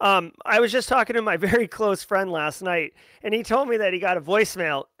 I was just talking to my very close friend last night, and he told me that he got a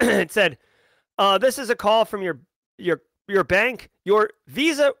voicemail. It said, "This is a call from your bank. Your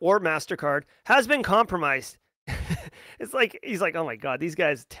Visa or MasterCard has been compromised." It's like he's like, "Oh my God, these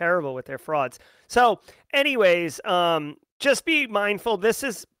guys are terrible with their frauds." So, anyways, just be mindful. This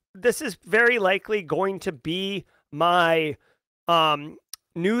is very likely going to be my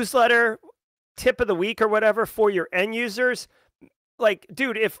newsletter tip of the week or whatever for your end users. Like,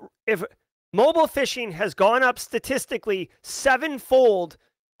 dude, if mobile phishing has gone up statistically 7-fold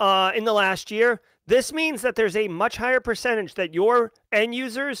in the last year, this means that there's a much higher percentage that your end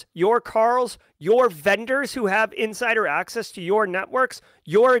users, your Carls, your vendors who have insider access to your networks,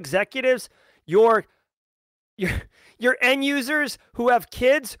 your executives, your end users who have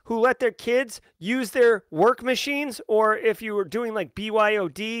kids who let their kids use their work machines, or if you were doing like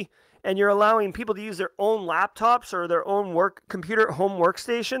BYOD and you're allowing people to use their own laptops or their own computer home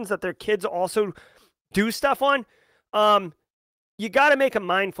workstations that their kids also do stuff on, you got to make them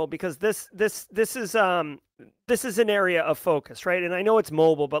mindful, because this is an area of focus, right? And I know it's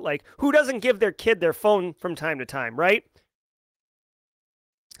mobile, but like, who doesn't give their kid their phone from time to time, right?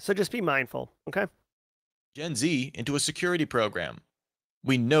 So just be mindful, okay? Gen Z into a security program.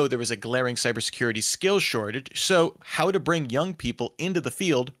 We know there is a glaring cybersecurity skills shortage, so how to bring young people into the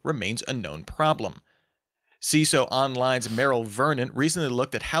field remains a known problem. CISO Online's Merrill Vernon recently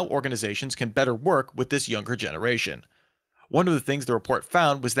looked at how organizations can better work with this younger generation. One of the things the report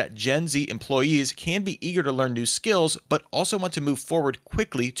found was that Gen Z employees can be eager to learn new skills, but also want to move forward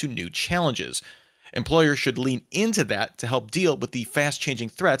quickly to new challenges. Employers should lean into that to help deal with the fast-changing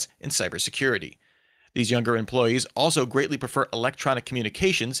threats in cybersecurity. These younger employees also greatly prefer electronic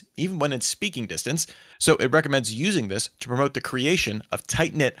communications, even when in speaking distance, so it recommends using this to promote the creation of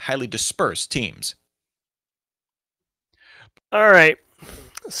tight-knit, highly dispersed teams. All right.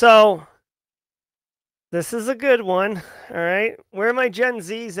 So, this is a good one. All right. Where are my Gen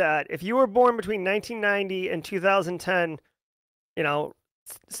Zs at? If you were born between 1990 and 2010,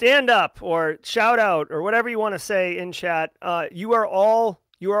 stand up or shout out or whatever you want to say in chat. You are all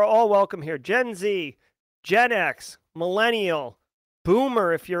welcome here. Gen Z, Gen X, Millennial,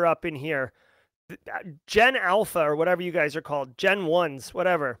 Boomer, if you're up in here, Gen Alpha or whatever you guys are called, Gen 1s,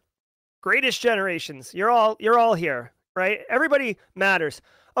 whatever. Greatest generations. You're all here, right? Everybody matters.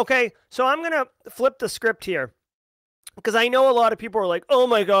 Okay, so I'm going to flip the script here, because I know a lot of people are like, "Oh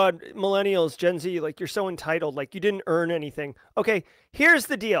my God, millennials, Gen Z, like you're so entitled, like you didn't earn anything." Okay, here's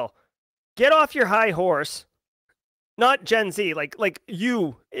the deal. Get off your high horse. Not Gen Z, like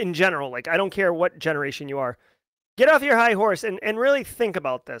you in general. Like, I don't care what generation you are. Get off your high horse and really think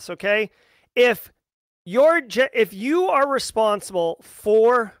about this, okay? If you are responsible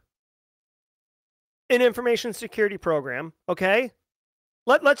for an information security program, okay?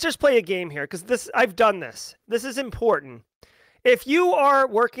 Let's just play a game here, because I've done this. This is important. If you are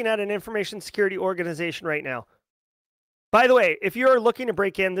working at an information security organization right now, by the way, if you're looking to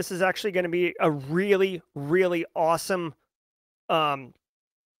break in, this is actually going to be a really, really awesome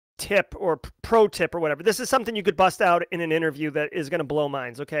tip or pro tip or whatever. This is something you could bust out in an interview that is going to blow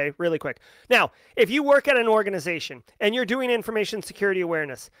minds, okay? Really quick. Now, if you work at an organization and you're doing information security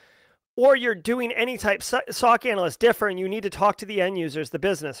awareness, or you're doing any type SOC analyst different, you need to talk to the end users, the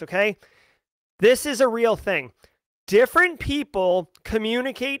business, okay? This is a real thing. Different people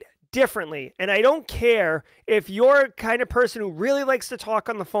communicate differently. And I don't care if you're a kind of person who really likes to talk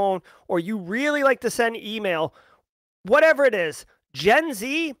on the phone or you really like to send email, whatever it is. Gen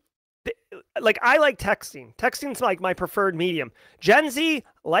Z, like I like texting. Texting's like my preferred medium. Gen Z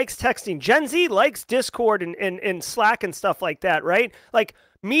likes texting. Gen Z likes Discord and Slack and stuff like that, right? Like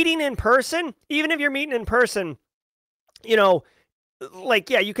meeting in person, even if you're meeting in person, you know, like,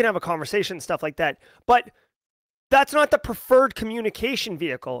 yeah, you can have a conversation and stuff like that. But that's not the preferred communication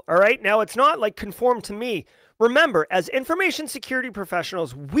vehicle, all right? Now, it's not like conform to me. Remember, as information security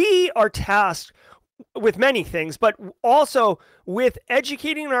professionals, we are tasked with many things, but also with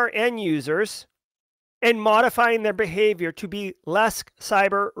educating our end users and modifying their behavior to be less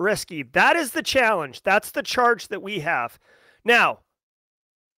cyber risky. That is the challenge. That's the charge that we have. Now,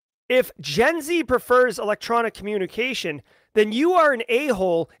 if Gen Z prefers electronic communication, then you are an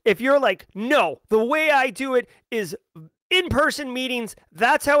a-hole if you're like, no, the way I do it is in-person meetings.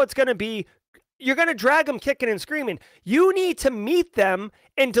 That's how it's going to be. You're going to drag them kicking and screaming. You need to meet them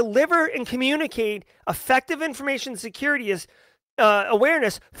and deliver and communicate effective information security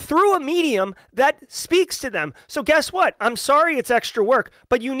awareness through a medium that speaks to them. So guess what? I'm sorry it's extra work,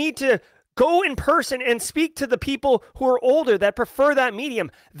 but you need to go in person and speak to the people who are older that prefer that medium.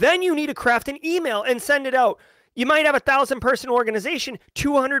 Then you need to craft an email and send it out. You might have a 1,000-person organization.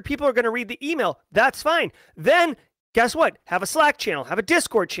 200 people are going to read the email. That's fine. Then guess what? Have a Slack channel, have a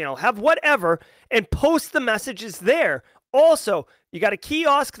Discord channel, have whatever, and post the messages there. Also, you got a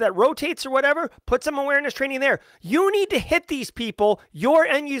kiosk that rotates or whatever, put some awareness training there. You need to hit these people, your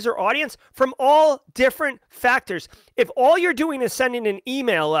end user audience, from all different factors. If all you're doing is sending an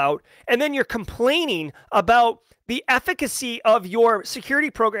email out and then you're complaining about the efficacy of your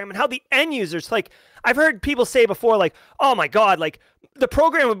security program and how the end users, like I've heard people say before, like, oh my God, like the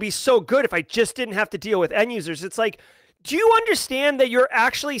program would be so good if I just didn't have to deal with end users. It's like, do you understand that you're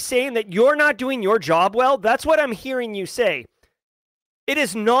actually saying that you're not doing your job well? That's what I'm hearing you say. It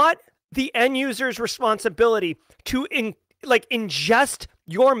is not the end user's responsibility to ingest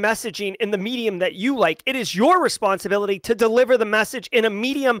your messaging in the medium that you like. It is your responsibility to deliver the message in a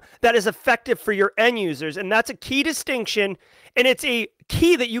medium that is effective for your end users. And that's a key distinction. And it's a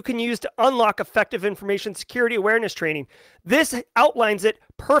key that you can use to unlock effective information security awareness training. This outlines it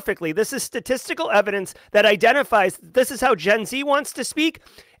perfectly. This is statistical evidence that identifies this is how Gen Z wants to speak,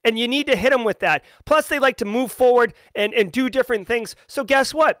 and you need to hit them with that. Plus, they like to move forward and do different things. So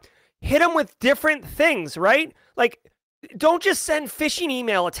guess what? Hit them with different things, right? Like, don't just send phishing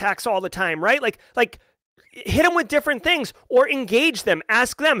email attacks all the time, right? Like hit them with different things or engage them.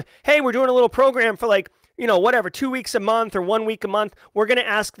 Ask them, hey, we're doing a little program for like, you know, whatever, 2 weeks a month or 1 week a month. We're going to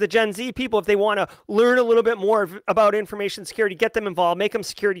ask the Gen Z people if they want to learn a little bit more about information security, get them involved, make them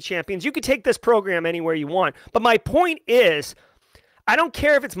security champions. You could take this program anywhere you want. But my point is, I don't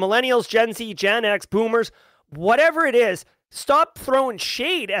care if it's millennials, Gen Z, Gen X, boomers, whatever it is, stop throwing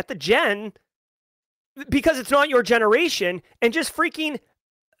shade at the Gen because it's not your generation and just freaking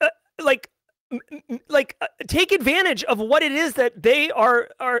take advantage of what it is that they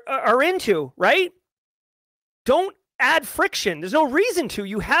are into, right? Don't add friction. There's no reason to.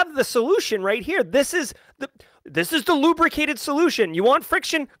 You have the solution right here. This is the lubricated solution. You want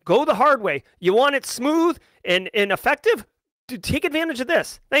friction? Go the hard way. You want it smooth and effective? Take advantage of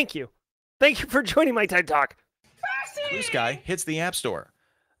this. Thank you. Thank you for joining my TED Talk. Blue Sky hits the App Store.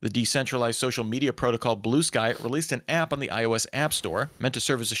 The decentralized social media protocol Blue Sky released an app on the iOS App Store meant to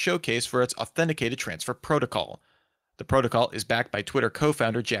serve as a showcase for its authenticated transfer protocol. The protocol is backed by Twitter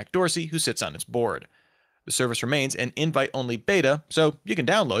co-founder Jack Dorsey, who sits on its board. The service remains an invite-only beta, so you can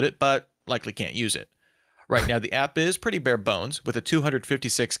download it, but likely can't use it. Right now, the app is pretty bare bones, with a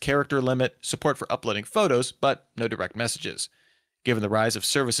 256-character limit, support for uploading photos, but no direct messages. Given the rise of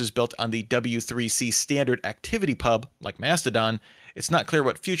services built on the W3C standard activity pub, like Mastodon, it's not clear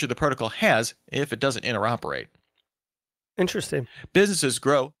what future the protocol has if it doesn't interoperate. Interesting. Businesses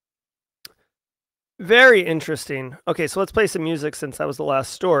grow. Very interesting. Okay, so let's play some music since that was the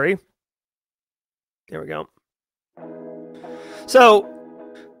last story. There we go. So,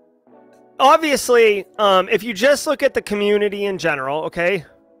 obviously, if you just look at the community in general, okay?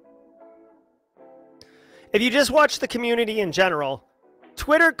 If you just watch the community in general,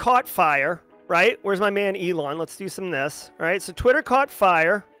 Twitter caught fire, right? Where's my man Elon? Let's do some of this, right? So Twitter caught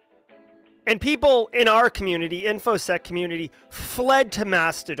fire, and people in our community, InfoSec community, fled to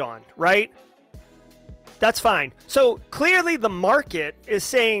Mastodon, right? That's fine. So clearly the market is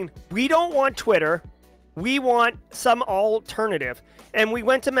saying, we don't want Twitter. We want some alternative. And we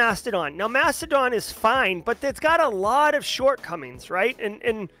went to Mastodon. Now, Mastodon is fine, but it's got a lot of shortcomings, right?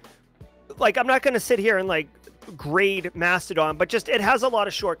 And like, I'm not going to sit here and like grade Mastodon, but just it has a lot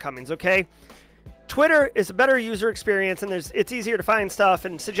of shortcomings, okay? Twitter is a better user experience, and it's easier to find stuff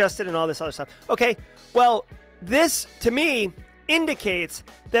and suggested and all this other stuff. Okay, well, this to me indicates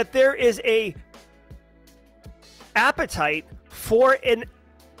that there is a appetite for an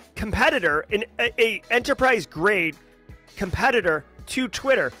competitor, a enterprise grade competitor to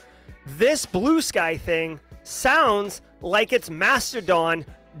Twitter. This Blue Sky thing sounds like it's Mastodon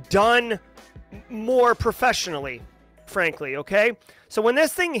done more professionally, frankly, okay? So when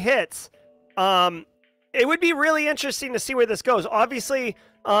this thing hits, it would be really interesting to see where this goes. Obviously,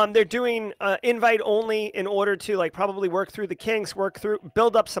 they're doing invite only in order to like probably work through the kinks,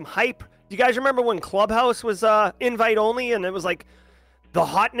 build up some hype. Do you guys remember when Clubhouse was invite only and it was like the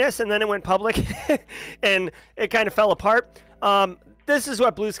hotness, and then it went public and it kind of fell apart? This is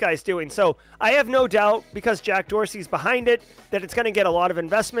what Blue Sky is doing. So I have no doubt, because Jack Dorsey's behind it, that it's going to get a lot of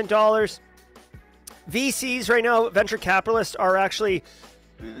investment dollars. VCs right now, venture capitalists, are actually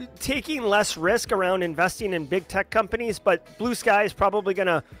taking less risk around investing in big tech companies, but Blue Sky is probably going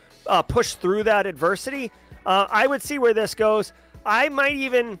to push through that adversity. I would see where this goes. I might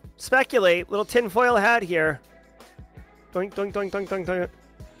even speculate, little tinfoil hat here. Doink, doink, doink, doink, doink, doink.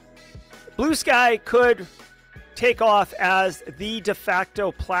 Blue Sky could take off as the de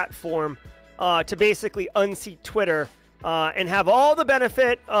facto platform to basically unseat Twitter and have all the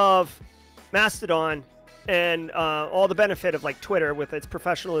benefit of Mastodon and all the benefit of like Twitter with its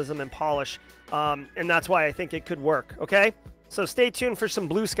professionalism and polish. And that's why I think it could work. Okay, so stay tuned for some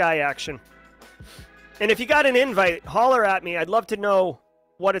Blue Sky action. And if you got an invite, holler at me. I'd love to know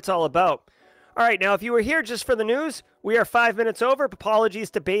what it's all about. All right, now if you were here just for the news, we are 5 minutes over.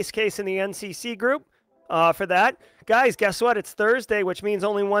 Apologies to Base Case in the NCC group for that. Guys, guess what? It's Thursday, which means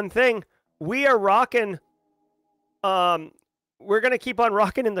only one thing. We are rocking. We're going to keep on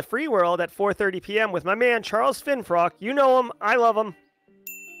rocking in the free world at 4:30 p.m. with my man, Charles Finfrock. You know him. I love him.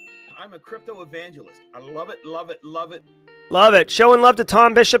 I'm a crypto evangelist. I love it, love it, love it. Love it. Showing love to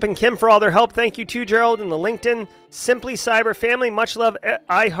Tom Bishop and Kim for all their help. Thank you to Gerald and the LinkedIn Simply Cyber family. Much love.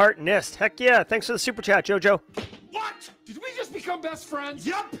 I heart NIST. Heck yeah. Thanks for the super chat, Jojo. What? Did we just become best friends?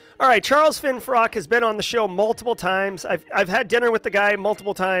 Yep. All right. Charles Finfrock has been on the show multiple times. I've had dinner with the guy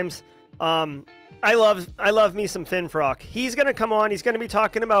multiple times. I love me some Finfrock. He's going to come on. He's going to be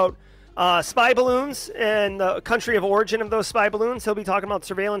talking about spy balloons and the country of origin of those spy balloons. He'll be talking about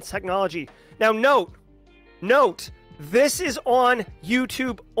surveillance technology. Now, note, this is on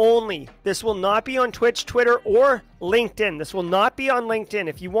YouTube only. This will not be on Twitch, Twitter, or LinkedIn. This will not be on LinkedIn.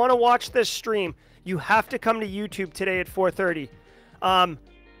 If you want to watch this stream, you have to come to YouTube today at 4:30.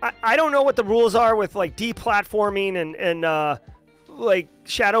 I don't know what the rules are with like deplatforming and like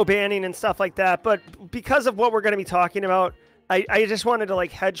shadow banning and stuff like that, but because of what we're going to be talking about, I just wanted to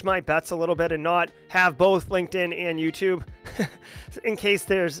like hedge my bets a little bit and not have both LinkedIn and YouTube in case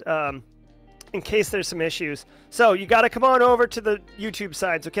there's some issues. So you got to come on over to the YouTube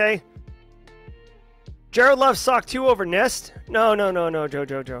sides, okay? Jared loves SOC 2 over NIST. No,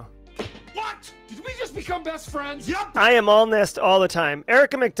 Joe. What? Did we just become best friends? Yep. I am all NIST all the time.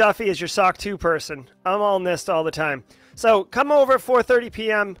 Erica McDuffie is your SOC 2 person. I'm all NIST all the time. So come over at 4:30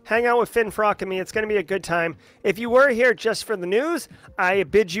 p.m., hang out with Finfrock and me. It's going to be a good time. If you were here just for the news, I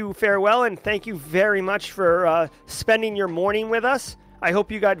bid you farewell and thank you very much for spending your morning with us. I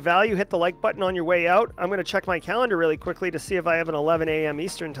hope you got value. Hit the like button on your way out. I'm going to check my calendar really quickly to see if I have an 11 a.m.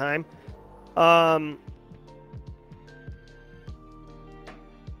 Eastern time.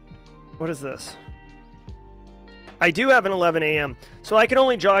 What is this? I do have an 11 a.m. So I can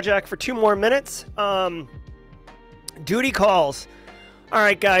only jaw jack for 2 more minutes. Duty calls. All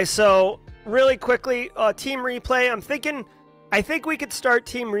right, guys. So really quickly, Team Replay. I think we could start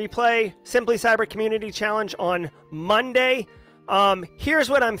Team Replay Simply Cyber Community Challenge on Monday. Here's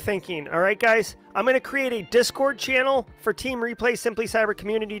what I'm thinking. All right, guys. I'm going to create a Discord channel for Team Replay Simply Cyber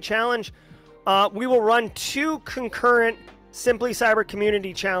Community Challenge. We will run 2 concurrent Simply Cyber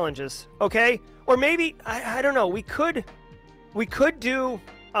Community Challenges. Okay? Or maybe I don't know. We could do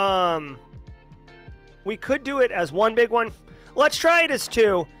it as one big one. Let's try it as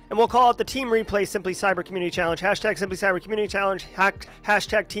 2, and we'll call it the Team Replay Simply Cyber Community Challenge. Hashtag Simply Cyber Community Challenge.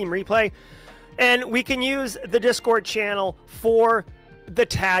 Hashtag Team Replay. And we can use the Discord channel for the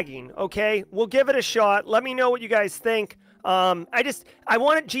tagging, okay? We'll give it a shot. Let me know what you guys think. I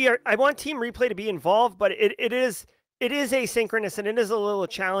want Team Replay to be involved, but it is asynchronous and it is a little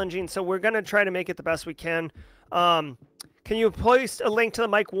challenging, so we're going to try to make it the best we can. Can you post a link to the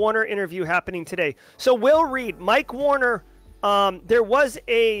Mike Warner interview happening today? So Will Reed, Mike Warner, there was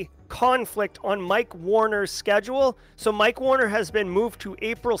a conflict on Mike Warner's schedule. So Mike Warner has been moved to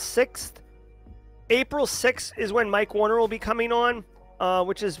April 6th. April 6th is when Mike Warner will be coming on,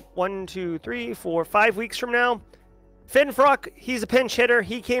 which is 1, 2, 3, 4, 5 weeks from now. Finn Fruck, he's a pinch hitter.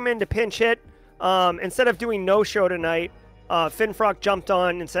 He came in to pinch hit. Instead of doing no show tonight, Finn Fruck jumped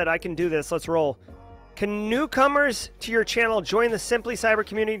on and said, I can do this. Let's roll. Can newcomers to your channel join the Simply Cyber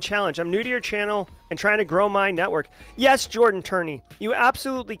Community Challenge? I'm new to your channel and trying to grow my network. Yes, Jordan Turney, you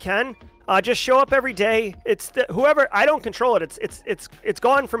absolutely can. Just show up every day. It's whoever, I don't control it. It's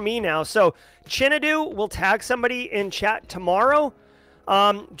gone from me now. So Chinadu will tag somebody in chat tomorrow.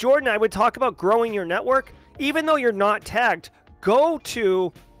 Jordan, I would talk about growing your network. Even though you're not tagged, go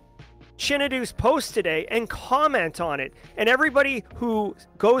to Chinadu's post today and comment on it. And everybody who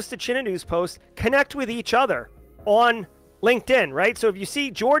goes to Chinadu's post, connect with each other on LinkedIn, right? So if you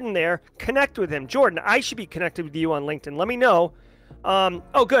see Jordan there, connect with him. Jordan, I should be connected with you on LinkedIn. Let me know.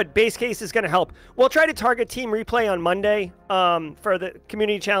 Oh, good. Base case is going to help. We'll try to target team replay on Monday for the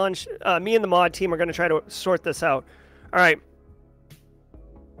community challenge. Me and the mod team are going to try to sort this out. All right.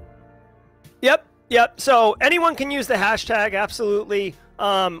 Yep. So anyone can use the hashtag. Absolutely.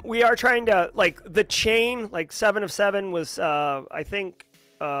 We are trying to, like, the chain, like 7 of 7 was, I think,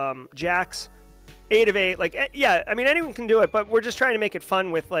 Jack's 8 of 8. Like, yeah, I mean, anyone can do it, but we're just trying to make it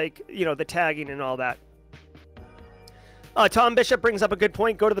fun with, like, you know, the tagging and all that. Tom Bishop brings up a good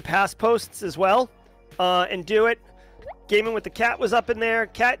point. Go to the past posts as well and do it. Gaming with the Cat was up in there.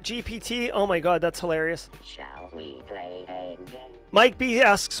 Cat GPT. Oh, my God, that's hilarious. Shall we play a game? Mike B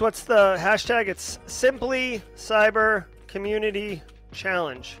asks, what's the hashtag? It's Simply Cyber Community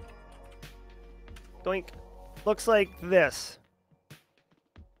Challenge. Doink. Looks like this.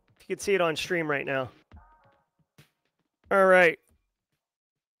 If you could see it on stream right now. All right.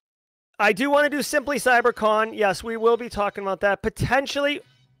 I do want to do Simply CyberCon. Yes, we will be talking about that. Potentially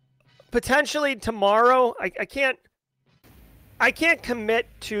tomorrow. I can't commit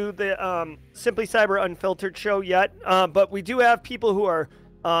to the Simply Cyber Unfiltered show yet, but we do have people who are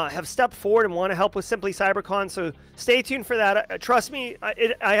have stepped forward and want to help with Simply CyberCon, so stay tuned for that. Trust me,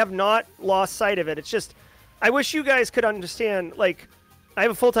 I have not lost sight of it. It's just, I wish you guys could understand, like, I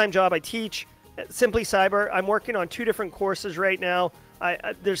have a full-time job. I teach at Simply Cyber. I'm working on 2 different courses right now.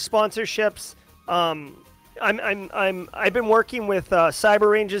 There's sponsorships. I've been working with Cyber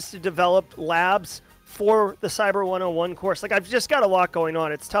Ranges to develop labs for the Cyber 101 course. Like, I've just got a lot going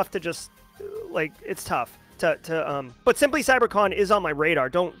on. It's tough to just, like, it's tough but Simply CyberCon is on my radar.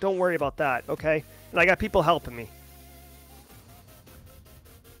 Don't worry about that, okay? And I got people helping me.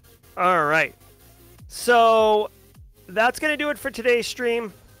 All right. So that's going to do it for today's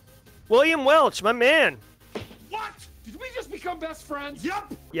stream. William Welch, my man. What? Did we just become best friends?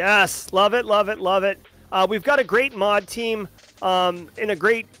 Yep. Yes, love it, love it, love it. We've got a great mod team and a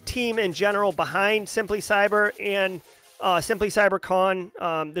great team in general behind Simply Cyber and Simply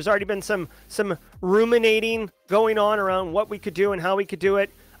CyberCon. There's already been some ruminating going on around what we could do and how we could do it.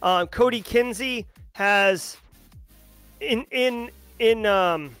 Cody Kinsey has, in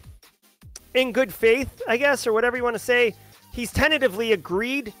good faith, I guess, or whatever you want to say, he's tentatively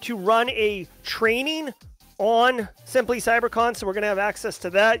agreed to run a training on Simply CyberCon, so we're going to have access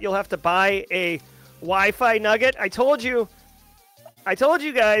to that. You'll have to buy a Wi-Fi nugget. I told you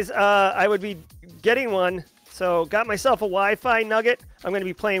guys I would be getting one. So got myself a Wi-Fi nugget. I'm going to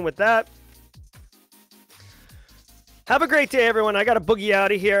be playing with that. Have a great day, everyone. I got to boogie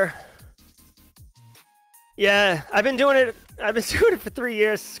out of here. Yeah, I've been doing it for 3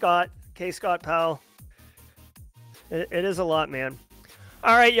 years, Scott. K. Scott Powell. It is a lot, man.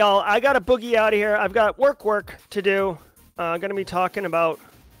 All right, y'all. I got to boogie out of here. I've got work to do. I'm going to be talking about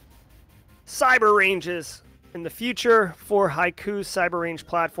cyber ranges in the future for Haiku's Cyber Range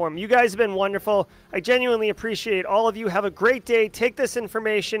platform. You guys have been wonderful. I genuinely appreciate all of you. Have a great day. Take this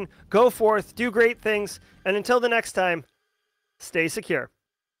information, go forth, do great things, and until the next time, stay secure.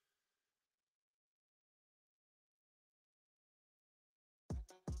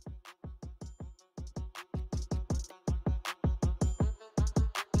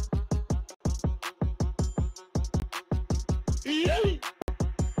 Yay!